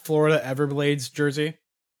jersey. It's a Florida Everblades jersey.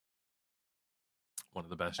 One of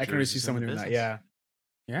the best. I can already see someone doing that.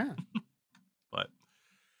 Yeah. But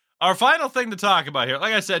our final thing to talk about here,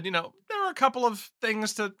 like I said, there are a couple of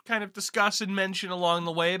things to kind of discuss and mention along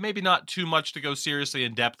the way. Maybe not too much to go seriously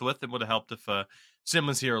in depth with. It would have helped if Sin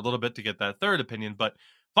was here a little bit to get that third opinion. But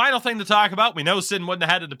final thing to talk about, we know Sin wouldn't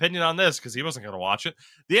have had an opinion on this because he wasn't going to watch it.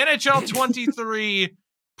 The NHL 23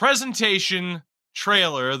 presentation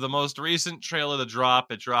trailer, the most recent trailer to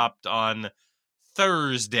drop. It dropped on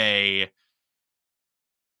Thursday.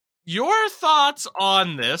 Your thoughts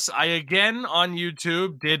on this? I, again, on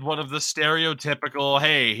YouTube, did one of the stereotypical,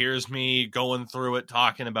 hey, here's me going through it,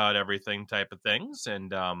 talking about everything type of things.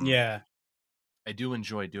 And yeah, I do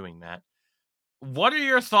enjoy doing that. What are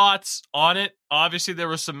your thoughts on it? Obviously, there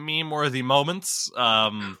were some meme-worthy moments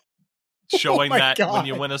showing that when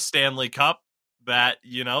you win a Stanley Cup, that,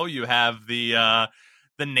 you have the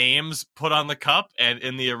names put on the cup, and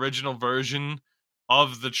in the original version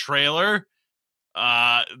of the trailer,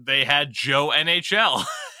 they had Joe NHL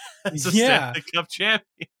as a Yeah. Stanley Cup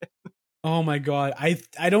champion. Oh my god.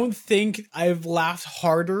 I don't think I've laughed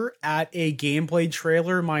harder at a gameplay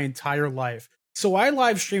trailer my entire life. So I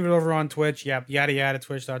live streamed it over on Twitch. Yep, yada yada,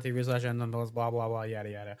 twitch.tv/nonetheless, blah blah blah, yada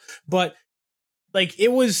yada. But like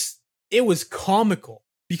it was comical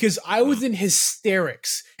because I was in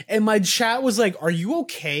hysterics and my chat was like, "Are you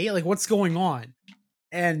okay? Like what's going on?"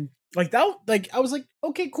 And like that, like I was like,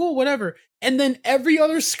 "Okay, cool, whatever." And then every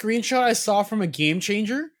other screenshot I saw from a game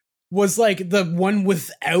changer was like the one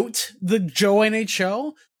without the Joe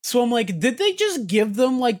NHL. So I'm like, did they just give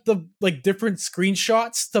them like the like different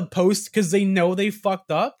screenshots to post because they know they fucked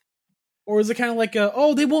up? Or is it kind of like a,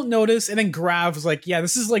 oh, they won't notice? And then Grav was like, yeah,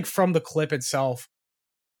 this is like from the clip itself.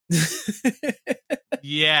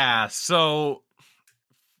 Yeah, so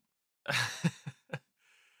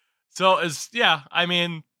so is yeah, I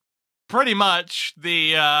mean pretty much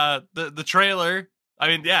the trailer. I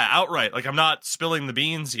mean, yeah, outright. Like I'm not spilling the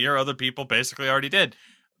beans here. Other people basically already did.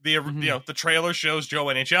 The trailer shows Joe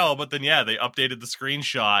NHL, but then yeah, they updated the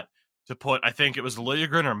screenshot to put I think it was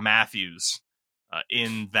Liljegren or Matthews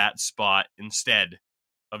in that spot instead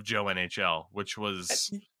of Joe NHL, which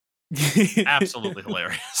was absolutely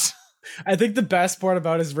hilarious. I think the best part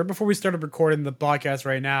about it is right before we started recording the podcast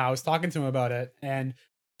right now, I was talking to him about it and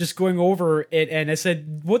just going over it. And I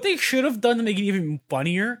said, what they should have done to make it even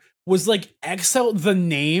funnier was like X out the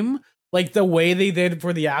name, like the way they did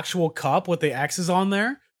for the actual cup with the X's on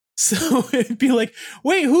there. So it'd be like,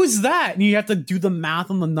 wait, who's that? And you have to do the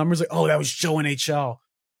math on the numbers. Like, oh, that was Joe NHL.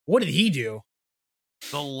 What did he do?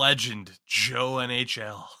 The legend, Joe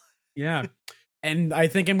NHL. Yeah. And I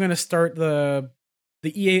think I'm going to start the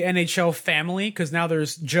EA NHL family because now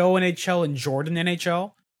there's Joe NHL and Jordan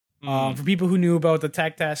NHL. For people who knew about the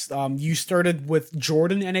tech test, you started with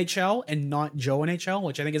Jordan NHL and not Joe NHL,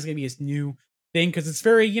 which I think is going to be his new thing because it's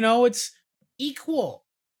very, it's equal,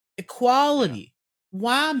 equality,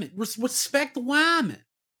 women, respect women.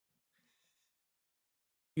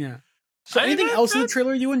 Yeah. So anything else in the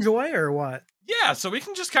trailer you enjoy or what? Yeah, so we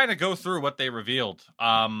can just kind of go through what they revealed.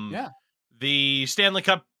 Yeah. The Stanley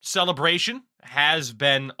Cup celebration has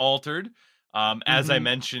been altered. As I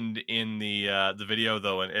mentioned in the video,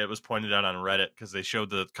 though, and it was pointed out on Reddit because they showed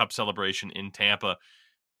the Cup celebration in Tampa,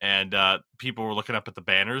 and people were looking up at the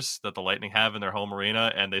banners that the Lightning have in their home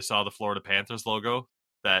arena, and they saw the Florida Panthers logo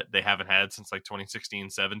that they haven't had since like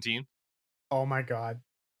 2016-17. Oh my god.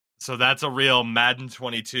 So that's a real Madden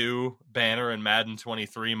 22 banner and Madden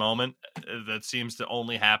 23 moment that seems to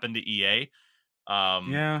only happen to EA.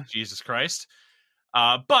 Yeah. Jesus Christ.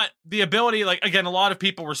 But the ability, like, again, a lot of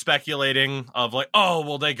people were speculating of like, oh,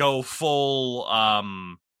 will they go full,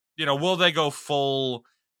 will they go full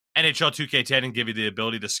NHL 2K10 and give you the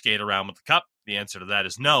ability to skate around with the cup? The answer to that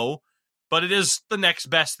is no. But it is the next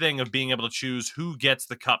best thing of being able to choose who gets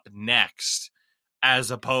the cup next,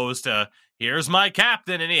 as opposed to, here's my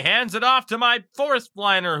captain and he hands it off to my fourth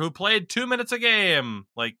liner who played 2 minutes a game.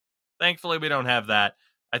 Like, thankfully we don't have that.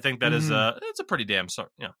 I think that is it's a pretty damn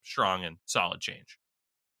strong and solid change.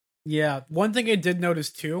 Yeah, one thing I did notice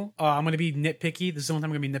too. I'm gonna be nitpicky. This is the one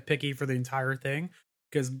time I'm gonna be nitpicky for the entire thing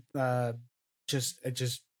because I'm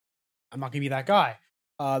not gonna be that guy.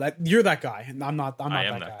 That you're that guy, and I'm not. I'm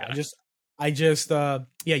not that guy.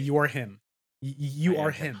 Yeah, you are him. You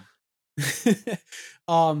are him.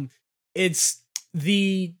 It's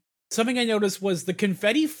something I noticed was the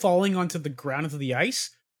confetti falling onto the ground onto the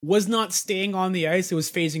ice was not staying on the ice, it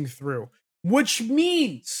was phasing through. Which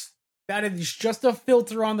means that it is just a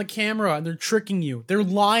filter on the camera and they're tricking you. They're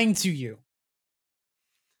lying to you.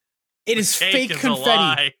 It is fake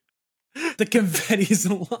confetti. The confetti is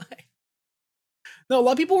a lie. No, a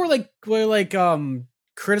lot of people were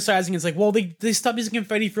criticizing. It's like, well, they stopped using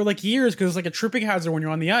confetti for like years because it's like a tripping hazard when you're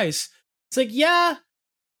on the ice. It's like, yeah,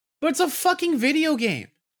 but it's a fucking video game.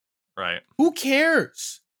 Right. Who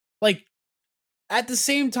cares? Like, at the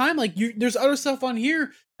same time, like there's other stuff on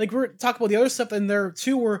here. Like we're talking about the other stuff in there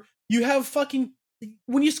too, where you have fucking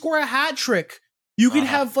when you score a hat trick, you can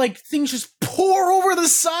have like things just pour over the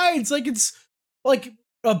sides, like it's like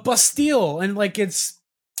a Bastille, and like it's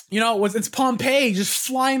it's Pompeii just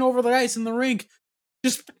flying over the ice in the rink,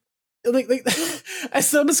 just like I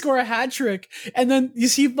saw him score a hat trick, and then you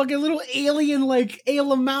see fucking little alien like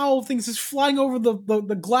Lamau things just flying over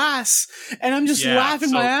the glass, and I'm just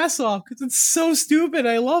laughing my ass off because it's so stupid.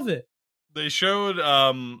 I love it. They showed,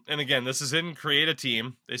 and again, this is in Create a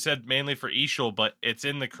Team. They said mainly for Eashel, but it's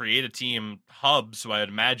in the Create a Team hub, so I would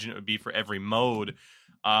imagine it would be for every mode.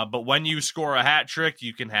 But when you score a hat trick,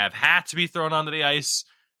 you can have hats be thrown onto the ice,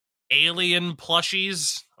 alien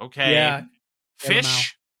plushies, okay,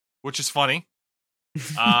 fish, which is funny.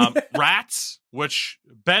 Rats, which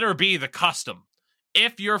better be the custom.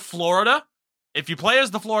 If you're Florida, if you play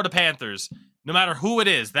as the Florida Panthers, no matter who it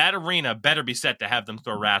is, that arena better be set to have them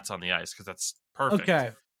throw rats on the ice because that's perfect.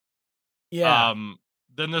 Okay. Yeah.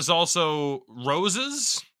 Then there's also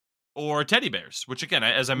roses or teddy bears, which again,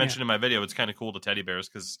 as I mentioned in my video, it's kind of cool, the teddy bears,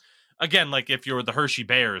 because again, like if you're the Hershey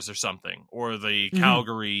Bears or something, or the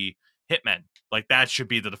Calgary Hitmen, like that should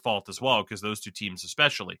be the default as well, because those two teams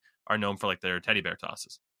especially are known for like their teddy bear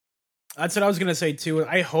tosses. That's what I was gonna say too.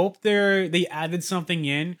 I hope they added something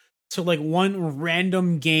in so like one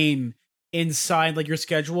random game inside like your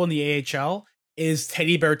schedule in the AHL is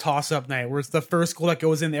teddy bear toss up night, where it's the first goal that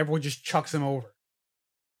goes in, everyone just chucks him over.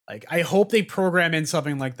 Like I hope they program in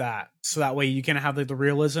something like that, so that way you can have like the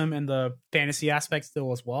realism and the fantasy aspect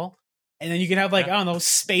still as well, and then you can have like I don't know,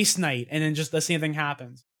 space night, and then just the same thing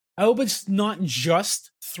happens. I hope it's not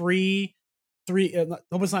just three. I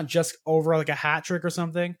hope it's not just over like a hat trick or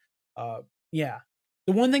something. Yeah.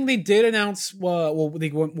 The one thing they did announce, well, they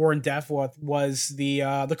went more in depth with was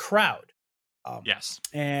the crowd. Yes,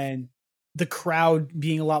 and the crowd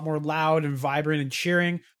being a lot more loud and vibrant and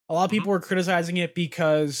cheering. A lot of people were criticizing it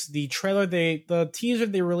because the teaser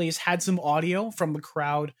they released had some audio from the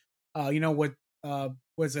crowd. What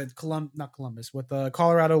was it? Not Columbus, with the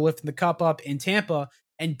Colorado lifting the cup up in Tampa,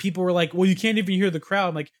 and people were like, "Well, you can't even hear the crowd."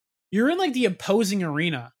 I'm like, you're in like the opposing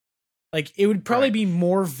arena. Like it would probably be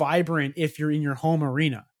more vibrant if you're in your home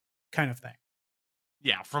arena, kind of thing.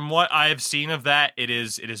 Yeah, from what I've seen of that, it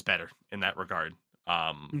is better in that regard.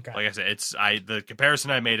 Like I said, the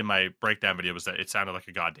comparison I made in my breakdown video was that it sounded like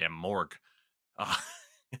a goddamn morgue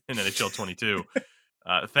in NHL 22.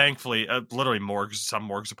 Thankfully, literally some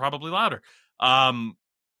morgues are probably louder.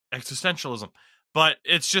 Existentialism, but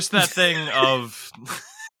it's just that thing of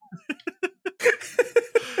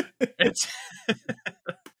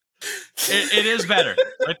it is better.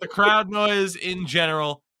 Like the crowd noise in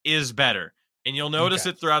general is better, and you'll notice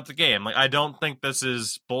it throughout the game. Like I don't think this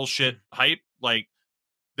is bullshit hype. Like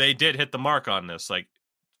they did hit the mark on this. Like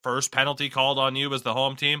first penalty called on you as the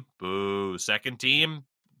home team, boo. Second team,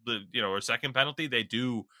 or second penalty, they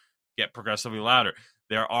do get progressively louder.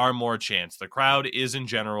 There are more chants. The crowd is in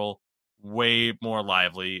general way more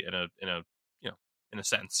lively in a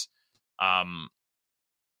sense. And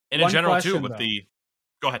in general too, with the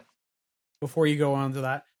go ahead. Before you go on to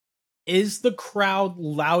that, is the crowd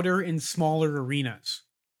louder in smaller arenas?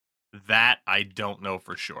 That I don't know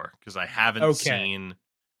for sure, because I haven't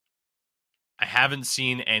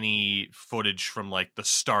seen any footage from like the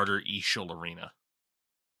starter Eschel arena,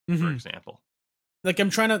 for example. Like I'm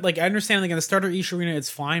trying to I understand like in the starter Eschel arena it's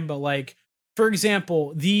fine, but like for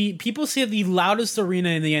example, the people say the loudest arena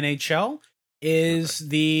in the NHL is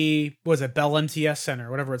the Bell MTS Center,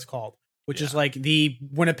 whatever it's called, which is like the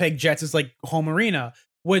Winnipeg Jets is like home arena,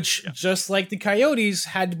 which just like the Coyotes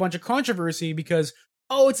had a bunch of controversy because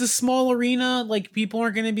it's a small arena, like people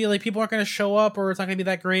aren't going to show up, or it's not going to be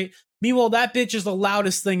that great. Meanwhile, that bitch is the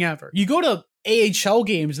loudest thing ever. You go to AHL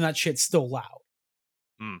games and that shit's still loud.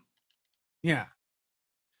 Yeah.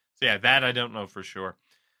 So yeah, that I don't know for sure.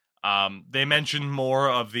 They mentioned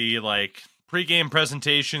more of the like pregame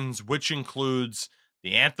presentations, which includes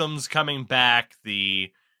the anthems coming back,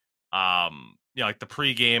 the like the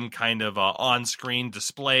pregame kind of on-screen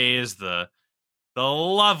displays, the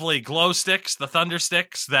lovely glow sticks, the thunder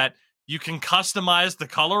sticks that you can customize the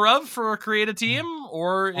color of for a creative team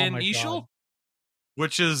or in Eschel,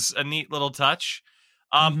 which is a neat little touch.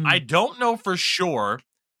 I don't know for sure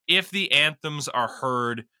if the anthems are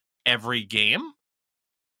heard every game.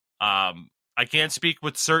 I can't speak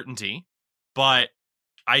with certainty, but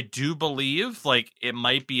I do believe like it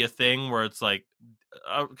might be a thing where it's like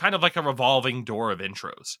kind of like a revolving door of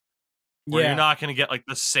intros, where you're not going to get like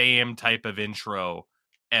the same type of intro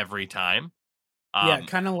every time.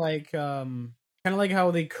 Kind of like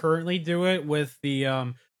how they currently do it with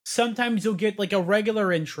the sometimes you'll get like a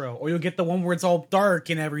regular intro, or you'll get the one where it's all dark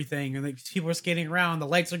and everything, and like people are skating around, the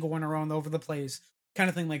lights are going around over the place, kind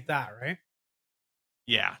of thing like that, right?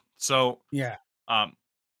 Yeah. So yeah,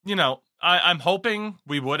 I'm hoping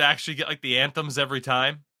we would actually get like the anthems every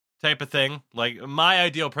time type of thing. Like my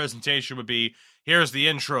ideal presentation would be, here's the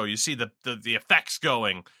intro, you see the effects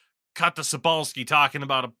going, cut to Sabalski talking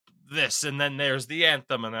about this, and then there's the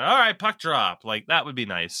anthem, and then all right, puck drop. Like that would be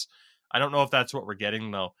nice. I don't know if that's what we're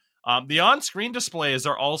getting though. The on-screen displays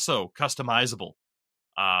are also customizable,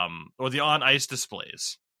 or the on-ice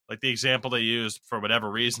displays. Like the example they used, for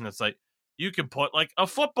whatever reason, it's like you can put like a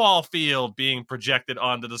football field being projected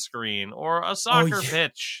onto the screen, or a soccer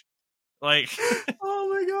pitch. Like, oh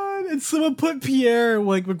my god! And someone put Pierre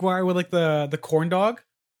like McGuire with like the corn dog.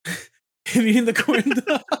 Meeting the coin.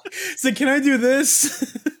 So can I do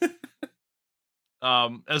this?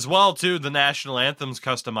 As well, too, the national anthem's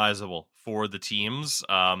customizable for the teams.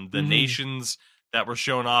 The nations that were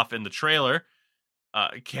shown off in the trailer: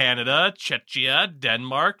 Canada, Czechia,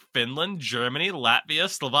 Denmark, Finland, Germany, Latvia,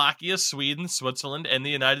 Slovakia, Sweden, Switzerland, and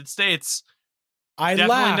the United States. I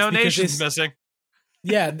Definitely laughed no because nations missing.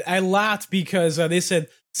 Yeah, I laughed because they said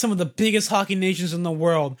some of the biggest hockey nations in the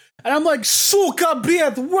world, and I'm like, "Suka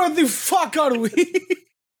bet, where the fuck are we?"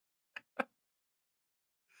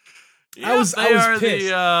 Yeah, I was pissed.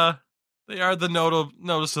 They are the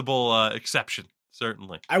noticeable exception,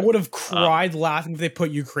 certainly. I would have cried laughing if they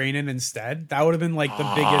put Ukraine in instead. That would have been like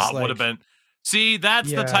the biggest. Like, would have been. See,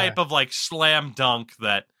 that's the type of like slam dunk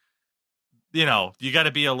that, you know, you got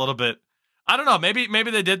to be a little bit. I don't know. Maybe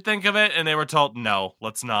they did think of it and they were told, no,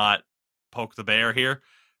 let's not poke the bear here.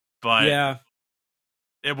 But yeah,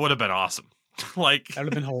 it would have been awesome. Like that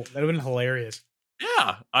would have been hilarious.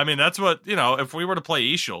 Yeah, I mean that's what, you know. If we were to play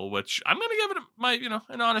Ishul, which I'm gonna give it my, you know,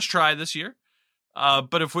 an honest try this year.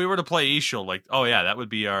 But if we were to play Ishul, like, oh yeah, that would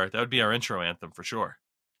be our intro anthem for sure.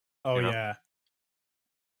 Oh, you know? yeah.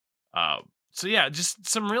 So yeah, just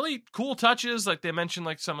some really cool touches. Like they mentioned,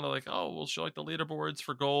 like some of the like, oh, we'll show like the leaderboards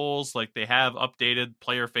for goals. Like they have updated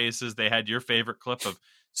player faces. They had your favorite clip of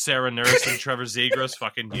Sarah Nurse and Trevor Zegras,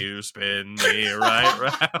 fucking you spin me right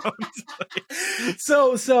round.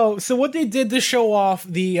 So what they did to show off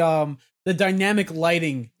the dynamic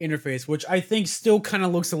lighting interface, which I think still kind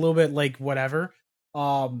of looks a little bit like whatever.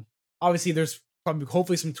 Obviously there's probably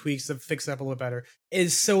hopefully some tweaks to fix it up a little better.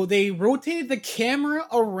 Is so they rotated the camera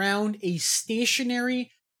around a stationary.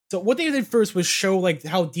 So what they did first was show like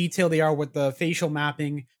how detailed they are with the facial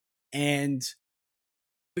mapping and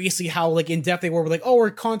basically how like in depth they were. We're like, oh, we're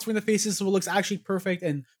contouring the faces so it looks actually perfect,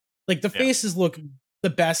 and like the faces look the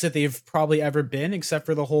best that they've probably ever been, except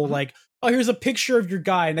for the whole like, oh, here's a picture of your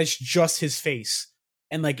guy and that's just his face,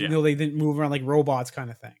 and like you know they didn't move around like robots kind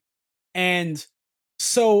of thing. And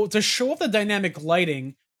so to show off the dynamic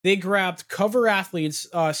lighting, they grabbed cover athletes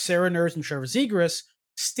Sarah Nurse and Trevor Zegras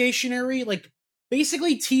stationary, like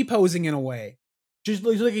basically T-posing in a way, just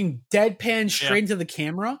looking deadpan straight into the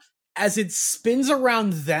camera as it spins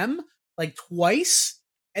around them like twice,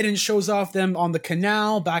 and then shows off them on the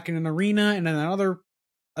canal, back in an arena, and then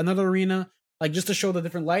another arena, like just to show the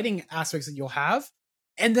different lighting aspects that you'll have.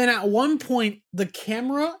 And then at one point, the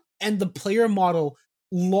camera and the player model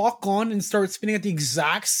lock on and start spinning at the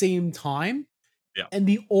exact same time. Yeah. And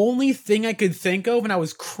the only thing I could think of, and I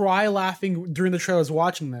was cry laughing during the trailer I was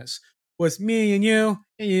watching this, was me and you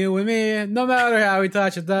and me, no matter how we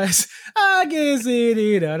touch it does. I can see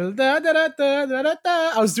it. I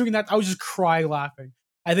was doing that. I was just cry laughing.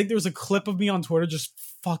 I think there was a clip of me on Twitter just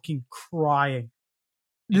fucking crying.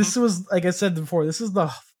 This was, like I said before, this is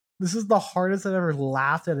the hardest I've ever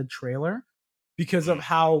laughed at a trailer because of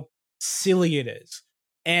how silly it is.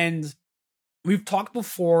 And we've talked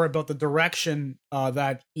before about the direction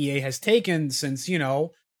that EA has taken since, you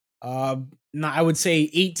know, I would say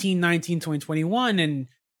 18, 19, 20, 21, and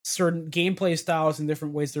certain gameplay styles and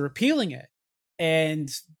different ways they're appealing it.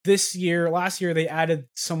 And last year, they added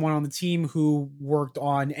someone on the team who worked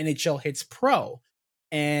on NHL Hits Pro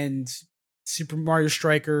and Super Mario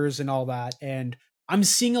Strikers and all that. And I'm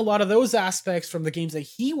seeing a lot of those aspects from the games that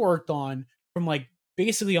he worked on from like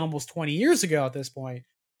basically almost 20 years ago at this point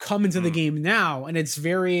come into the game now. And it's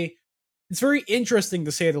very interesting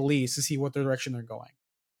to say the least to see what direction they're going.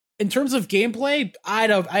 In terms of gameplay, I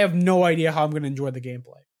have no idea how I'm going to enjoy the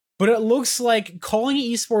gameplay. But it looks like calling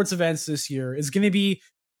esports events this year is going to be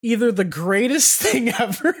either the greatest thing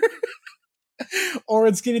ever or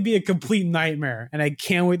it's going to be a complete nightmare. And I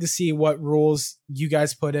can't wait to see what rules you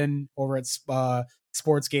guys put in over at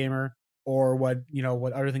Sports Gamer, or what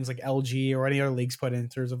other things like LG or any other leagues put in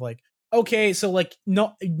terms of like, okay, so like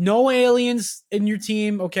no aliens in your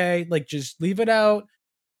team, okay, like just leave it out.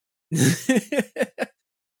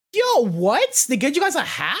 Yo, what? They get you guys a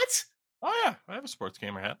hat? Oh yeah, I have a Sports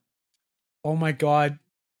Gamer hat. Oh my god.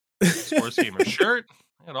 Sports Gamer shirt.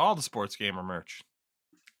 I got all the Sports Gamer merch.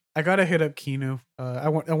 I gotta hit up Kinu. I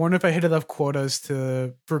wonder if I hit enough quotas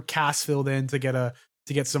for cast filled in to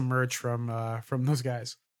get some merch from those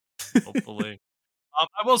guys. Hopefully. I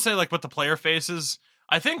will say, like with the player faces,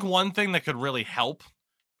 I think one thing that could really help,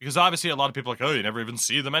 because obviously a lot of people are like, oh, you never even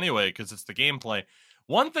see them anyway because it's the gameplay.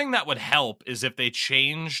 One thing that would help is if they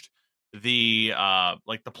changed the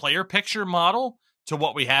like the player picture model to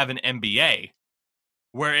what we have in NBA,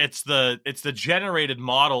 where it's the generated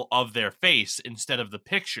model of their face instead of the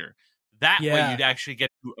picture. That way you'd actually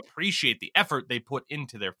get to appreciate the effort they put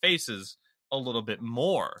into their faces a little bit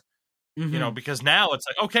more. You know, because now it's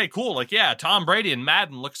like, okay, cool. Like, yeah, Tom Brady in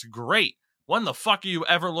Madden looks great. When the fuck are you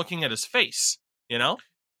ever looking at his face? You know?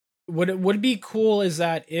 What would be cool is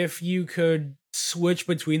that if you could switch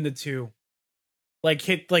between the two, like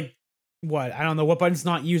hit like what I don't know what button's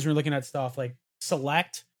not used when you're looking at stuff like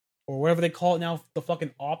select or whatever they call it now, the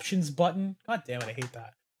fucking options button. God damn it, I hate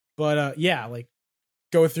that. But yeah, like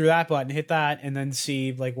go through that button, hit that, and then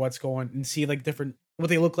see like what's going and see like different what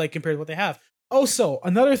they look like compared to what they have. Also,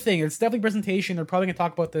 another thing, it's definitely presentation. They're probably gonna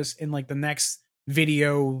talk about this in like the next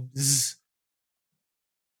videos.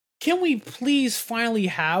 Can we please finally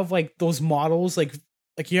have like those models, like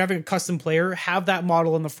you're having a custom player, have that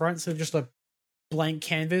model in the front, so just a blank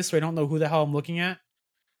canvas, so I don't know who the hell I'm looking at.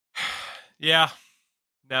 Yeah,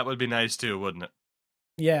 that would be nice too, wouldn't it?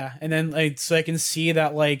 Yeah, and then like so I can see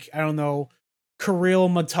that like I don't know, Kirill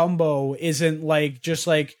Mutombo isn't like just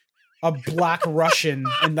like a black Russian,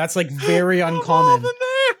 and that's like very uncommon. The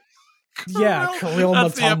name. Yeah, Kirill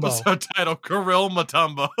That's Mutombo. the episode title, Kirill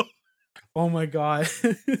Mutombo. Oh my god.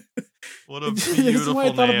 What a The beautiful reason why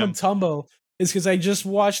I thought name. of Mutombo is because I just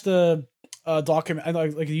watched the document,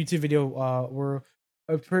 like a YouTube video where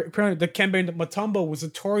apparently the campaign Mutombo was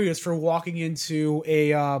notorious for walking into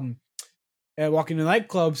walking to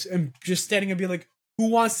nightclubs and just standing and being like, "Who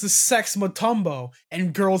wants to sex Mutombo?"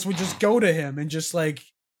 And girls would just go to him and just like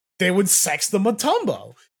they would sex the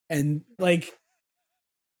Mutombo and like.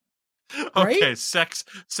 Okay, Right? sex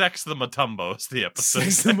the Mutombo is the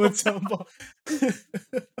episode. Sex the Mutombo.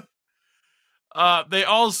 They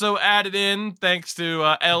also added in, thanks to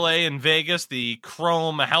LA and Vegas, the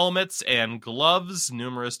chrome helmets and gloves.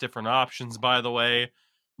 Numerous different options, by the way,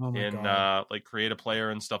 Oh my in god. like create a player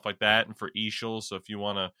and stuff like that, and for Eshel. So if you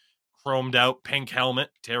want a chromed out pink helmet,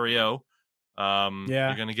 Terrio, Yeah.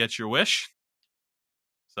 you're gonna get your wish.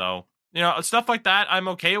 So stuff like that, I'm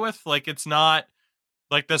okay with. Like, it's not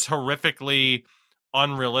like this horrifically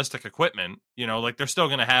unrealistic equipment. Like they're still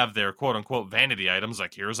gonna have their quote unquote vanity items,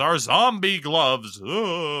 like here's our zombie gloves,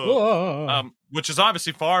 which is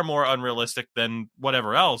obviously far more unrealistic than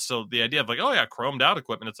whatever else. So the idea of like, oh yeah, chromed out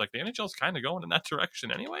equipment, it's like the NHL's kind of going in that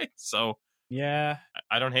direction anyway. So Yeah.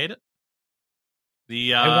 I don't hate it.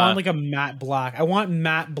 I want like a matte black. I want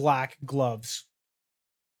matte black gloves.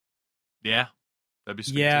 Yeah, that'd be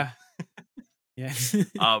sweet. Yeah. Yeah.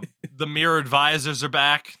 The mirrored visors are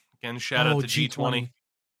back. Again, shout out to G20.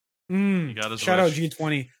 He got his shout wish. out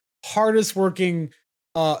G20. Hardest working,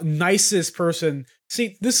 nicest person.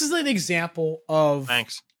 See, this is an example of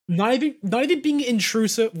Thanks. not even being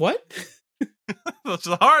intrusive. What? That's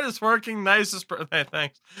the hardest working, nicest person. Hey,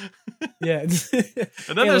 thanks. Yeah.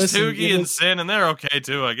 And then there's Tougie and Sin, and they're okay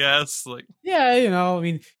too, I guess. Like, yeah, I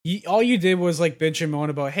mean, all you did was like bitch and moan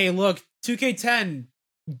about, hey, look, 2K10,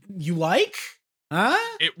 you like? Huh?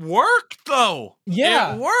 It worked though.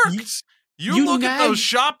 Yeah, it worked. You look at those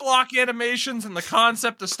shot block animations and the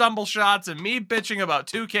concept of stumble shots, and me bitching about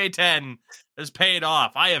 2K10 has paid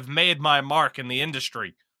off. I have made my mark in the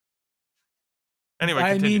industry. Anyway,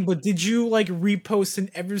 continue. I mean, but did you like repost in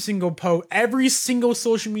every single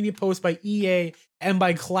social media post by EA and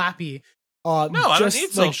by Clappy? No, I don't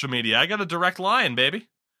need social media. I got a direct line, baby.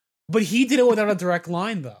 But he did it without a direct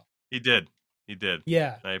line, though. He did.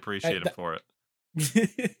 Yeah, I appreciate him for it.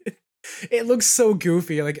 It looks so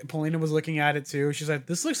goofy. Like Paulina was looking at it too. She's like,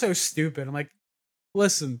 "This looks so stupid." I'm like,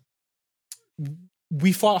 "Listen,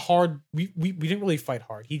 we fought hard. We didn't really fight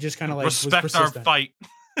hard. He just kind of like respect was our persistent. fight.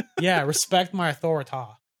 Yeah, respect my authority.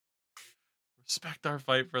 Respect our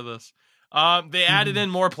fight for this." They added in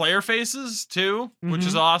more player faces too, which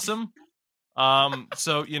is awesome.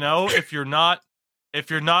 So if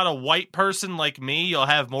you're not a white person like me, you'll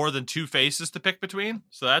have more than two faces to pick between.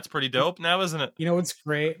 So that's pretty dope now, isn't it? You know what's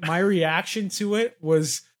great? My reaction to it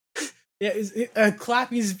was,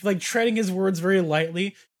 Clappy's like treading his words very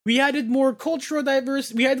lightly. We added more cultural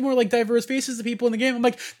diverse. We had more like diverse faces of people in the game. I'm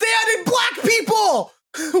like, they added black people.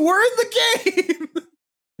 We're in the game.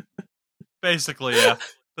 Basically, yeah.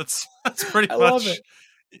 That's pretty much. Love it.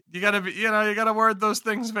 You gotta word those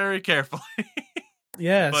things very carefully.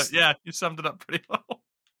 Yes. But yeah, you summed it up pretty well.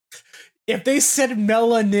 If they said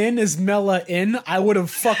melanIN is melanIN, I would have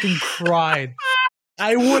fucking cried.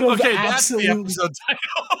 I would have absolutely. That's the episode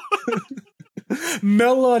title.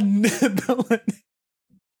 melanIN.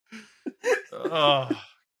 Oh,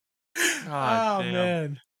 God damn.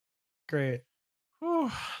 Man. Great. Whew.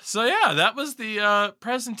 So yeah, that was the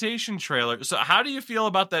presentation trailer. So how do you feel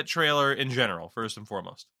about that trailer in general, first and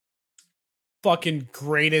foremost? Fucking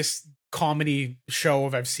greatest comedy show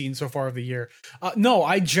I've seen so far of the year. No,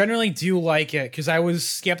 I generally do like it because I was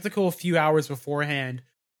skeptical a few hours beforehand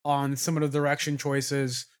on some of the direction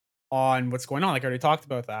choices on what's going on. Like I already talked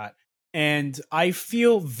about that. And I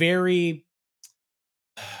feel very,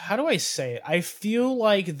 how do I say it? I feel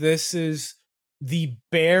like this is the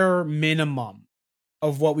bare minimum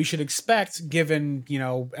of what we should expect, given,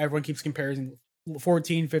 everyone keeps comparing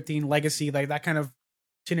 14, 15 legacy, like that kind of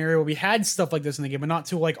scenario where we had stuff like this in the game, but not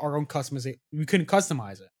to like our own customization. We couldn't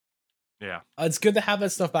customize it. Yeah. It's good to have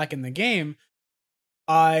that stuff back in the game.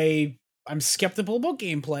 I'm skeptical about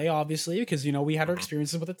gameplay, obviously, because we had our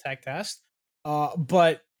experiences with the tech test.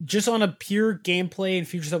 But just on a pure gameplay and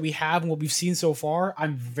features that we have and what we've seen so far,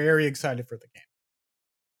 I'm very excited for the game.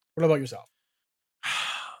 What about yourself?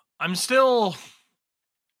 I'm still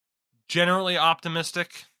generally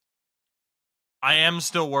optimistic. I am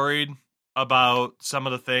still worried about some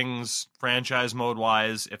of the things franchise mode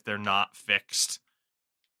wise if they're not fixed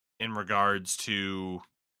in regards to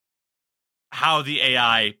how the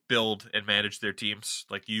AI build and manage their teams.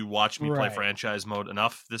 Like, you watched me play Right. franchise mode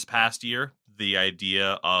enough this past year. The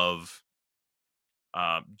idea of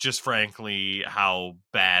just frankly how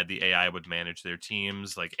bad the AI would manage their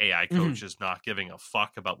teams, like AI coaches not giving a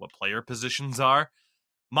fuck about what player positions are.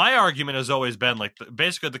 My argument has always been like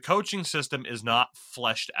basically the coaching system is not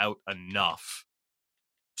fleshed out enough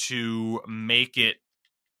to make it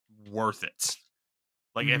worth it.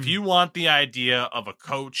 Like, if you want the idea of a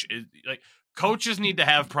coach, like, coaches need to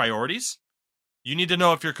have priorities. You need to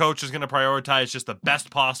know if your coach is going to prioritize just the best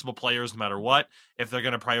possible players no matter what, if they're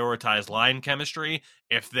going to prioritize line chemistry,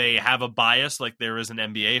 if they have a bias like there is an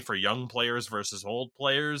NBA for young players versus old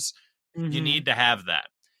players. You need to have that.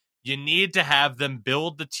 You need to have them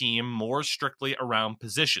build the team more strictly around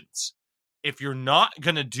positions. If you're not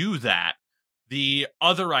going to do that, the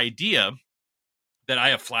other idea that I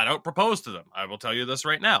have flat out proposed to them, I will tell you this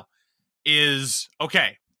right now, is,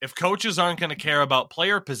 okay, if coaches aren't going to care about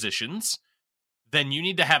player positions, then you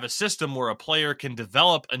need to have a system where a player can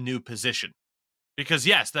develop a new position. Because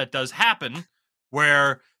yes, that does happen,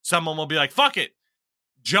 where someone will be like, fuck it,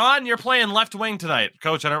 John, you're playing left wing tonight.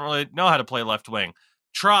 Coach, I don't really know how to play left wing.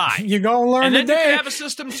 Try. You're going to learn and then today. You can have a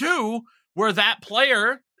system too where that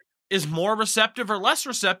player is more receptive or less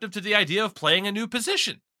receptive to the idea of playing a new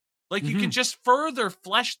position. Like, you can just further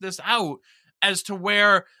flesh this out as to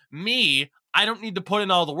where I don't need to put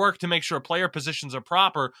in all the work to make sure player positions are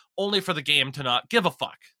proper, only for the game to not give a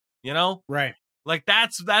fuck, Right. Like,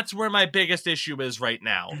 that's where my biggest issue is right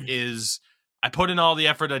now, is I put in all the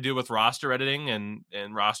effort I do with roster editing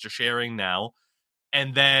and roster sharing now,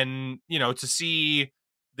 and then, to see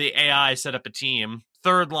the AI set up a team,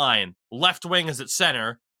 third line, left wing is at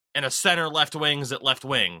center, and a center left wing is at left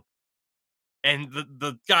wing. And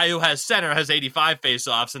the guy who has center has 85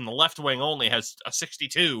 faceoffs, and the left wing only has a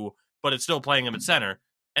 62, but it's still playing him at center.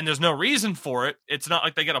 And there's no reason for it. It's not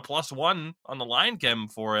like they get a +1 on the line chem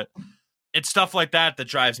for it. It's stuff like that that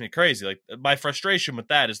drives me crazy. Like, my frustration with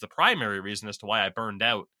that is the primary reason as to why I burned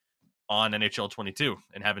out on NHL 22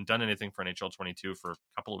 and haven't done anything for NHL 22 for a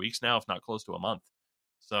couple of weeks now, if not close to a month.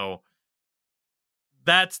 So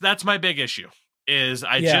that's my big issue. Is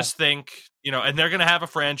I just think, and they're going to have a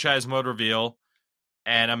franchise mode reveal,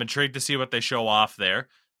 and I'm intrigued to see what they show off there.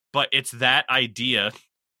 But it's that idea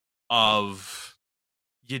of,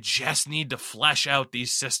 you just need to flesh out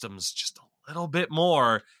these systems just a little bit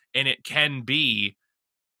more, and it can be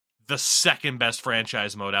the second best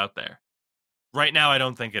franchise mode out there. Right now, I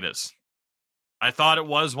don't think it is. I thought it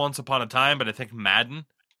was once upon a time, but I think Madden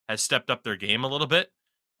has stepped up their game a little bit.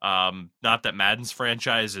 Not that Madden's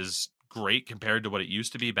franchise is great compared to what it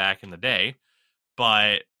used to be back in the day,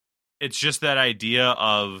 but it's just that idea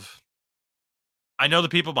of, I know the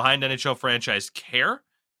people behind NHL franchise care.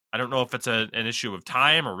 I don't know if it's an issue of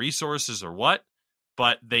time or resources or what,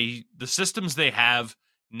 but the systems they have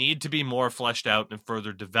need to be more fleshed out and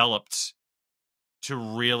further developed to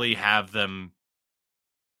really have them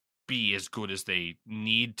be as good as they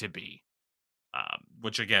need to be.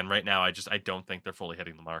 Which, again, right now, I don't think they're fully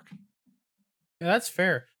hitting the mark. Yeah, that's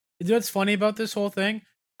fair. You know what's funny about this whole thing?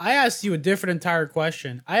 I asked you a different entire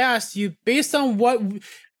question. I asked you based on what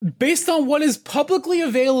is publicly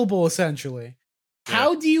available, essentially. Yeah.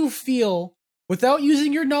 How do you feel, without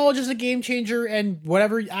using your knowledge as a game changer and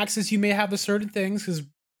whatever access you may have to certain things, because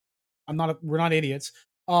we're not idiots.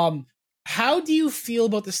 How do you feel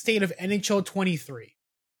about the state of NHL 23?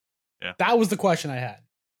 Yeah, that was the question I had,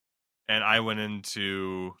 and I went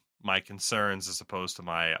into my concerns as opposed to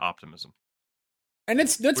my optimism. And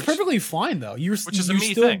that's perfectly fine, though. Which is a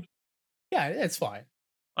me thing. Yeah, it's fine.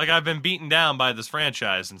 Like, I've been beaten down by this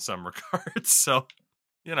franchise in some regards, so,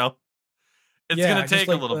 it's going to take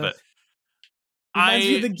a little bit. Reminds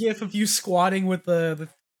me of the gif of you squatting with the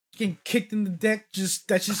getting kicked in the dick.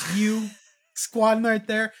 That's just you. squatting right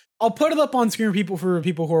there. I'll put it up on screen for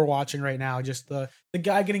people who are watching right now. Just the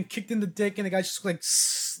guy getting kicked in the dick and the guy just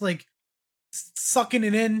like sucking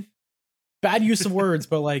it in. Bad use of words,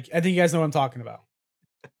 but like I think you guys know what I'm talking about.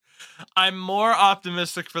 I'm more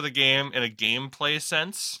optimistic for the game in a gameplay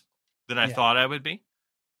sense than I thought I would be.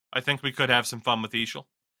 I think we could have some fun with Ishal.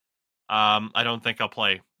 I don't think I'll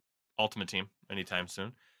play Ultimate Team anytime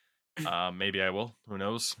soon. Maybe I will. Who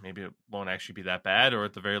knows? Maybe it won't actually be that bad, or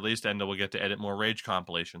at the very least, Endo will get to edit more Rage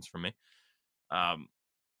compilations from me. I'm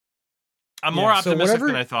more optimistic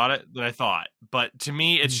than I thought. But to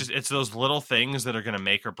me, it's those little things that are going to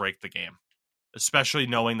make or break the game. Especially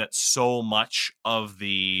knowing that so much of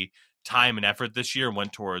the time and effort this year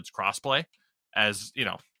went towards crossplay, as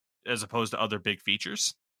opposed to other big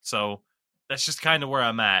features. So that's just kind of where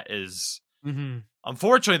I'm at. Is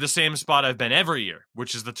unfortunately the same spot I've been every year,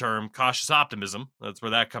 which is the term cautious optimism. That's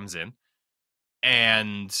where that comes in,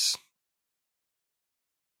 and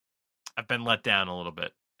I've been let down a little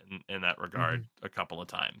bit in that regard a couple of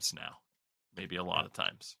times now, maybe a lot of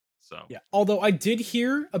times. So yeah, although I did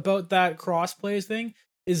hear about that crossplay thing,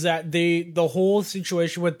 is that the whole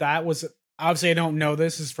situation with that was, obviously I don't know,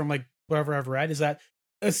 this is from like whatever I've read, is that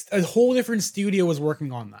a whole different studio was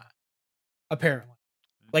working on that, apparently,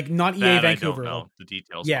 like not EA Vancouver. I don't know the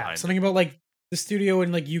details. Yeah, something about like the studio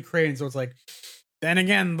in like Ukraine. So it's like, then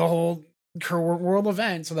again, the whole world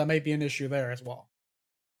event, so that might be an issue there as well.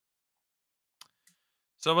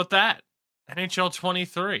 So with that, NHL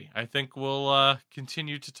 23, I think we'll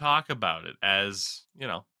continue to talk about it as,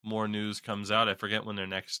 more news comes out. I forget when their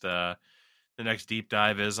next deep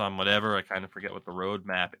dive is on whatever. I kind of forget what the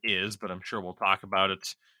roadmap is, but I'm sure we'll talk about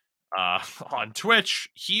it on Twitch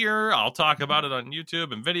here. I'll talk about it on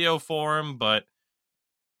YouTube in video form, but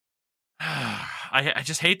I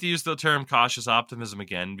just hate to use the term cautious optimism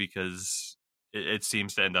again because it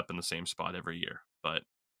seems to end up in the same spot every year, but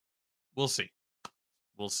we'll see.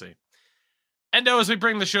 We'll see. Endo, as we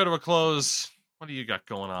bring the show to a close, what do you got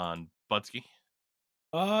going on, Budsky?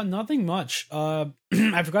 Nothing much. I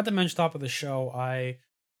forgot to mention top of the show.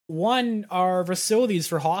 Our facilities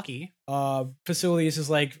for hockey. Facilities is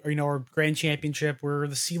like, our grand championship. We're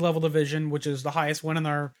the C-level division, which is the highest one in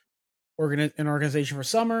our organization for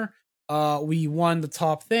summer. We won the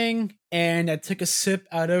top thing, and I took a sip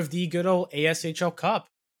out of the good old ASHL Cup.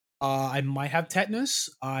 I might have tetanus.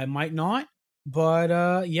 I might not. But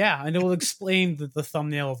and it will explain the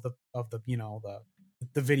thumbnail of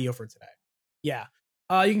the video for today. Yeah.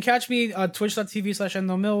 You can catch me on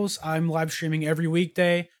twitch.tv/endomills. I'm live streaming every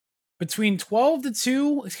weekday between 12 to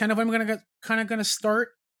 2. It's kind of when I'm gonna start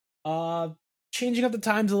changing up the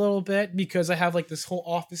times a little bit because I have like this whole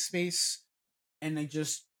office space, and I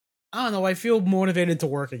don't know, I feel motivated to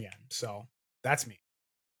work again. So that's me.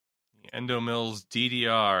 Endo Mills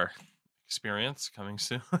DDR experience coming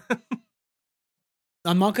soon.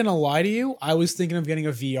 I'm not gonna lie to you. I was thinking of getting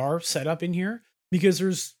a VR setup in here because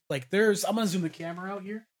there's I'm gonna zoom the camera out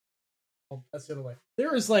here. Oh, that's the other way.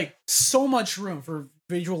 There is like so much room for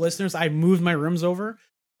visual listeners. I moved my rooms over.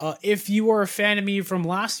 If you were a fan of me from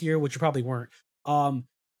last year, which you probably weren't,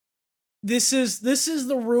 this is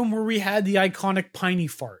the room where we had the iconic Piney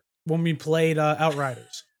fart when we played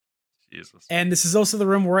Outriders. Jesus. And this is also the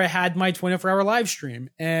room where I had my 24-hour live stream,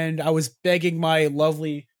 and I was begging my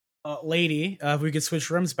lovely lady if we could switch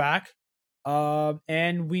rooms back,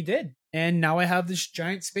 and we did, and now I have this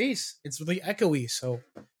giant space. It's really echoey, so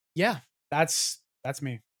yeah, that's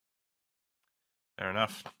me. Fair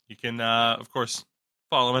enough. You can of course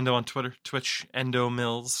follow Endo on Twitter, Twitch, Endo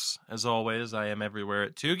Mills. As always, I am everywhere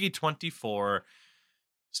at Tougie24.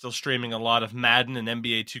 Still streaming a lot of Madden and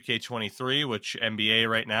NBA 2K23, which NBA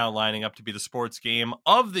right now lining up to be the sports game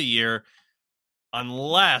of the year,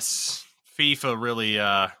 unless FIFA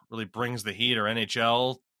really brings the heat or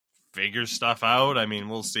NHL figures stuff out. I mean,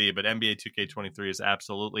 we'll see. But NBA 2K23 is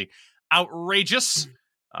absolutely outrageous.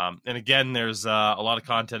 And again, there's a lot of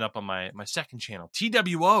content up on my second channel,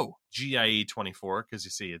 TWO GIE 24, because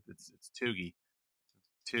you see it's Tougie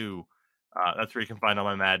 2. That's where you can find all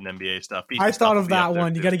my Madden NBA stuff. I thought of that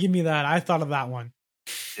one. You got to give me that. I thought of that one.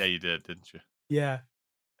 Yeah, you did, didn't you? Yeah.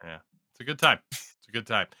 It's a good time.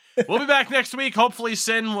 We'll be back next week. Hopefully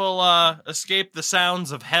Sin will escape the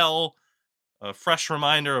sounds of hell. A fresh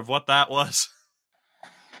reminder of what that was.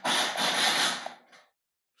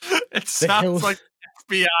 It sounds like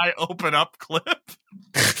FBI open up clip.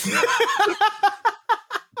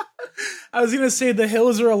 I was going to say the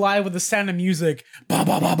hills are alive with the sound of music. Ba,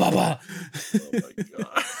 ba, ba, ba, ba. Oh my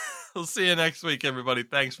God. We'll see you next week, everybody.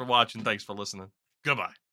 Thanks for watching. Thanks for listening. Goodbye.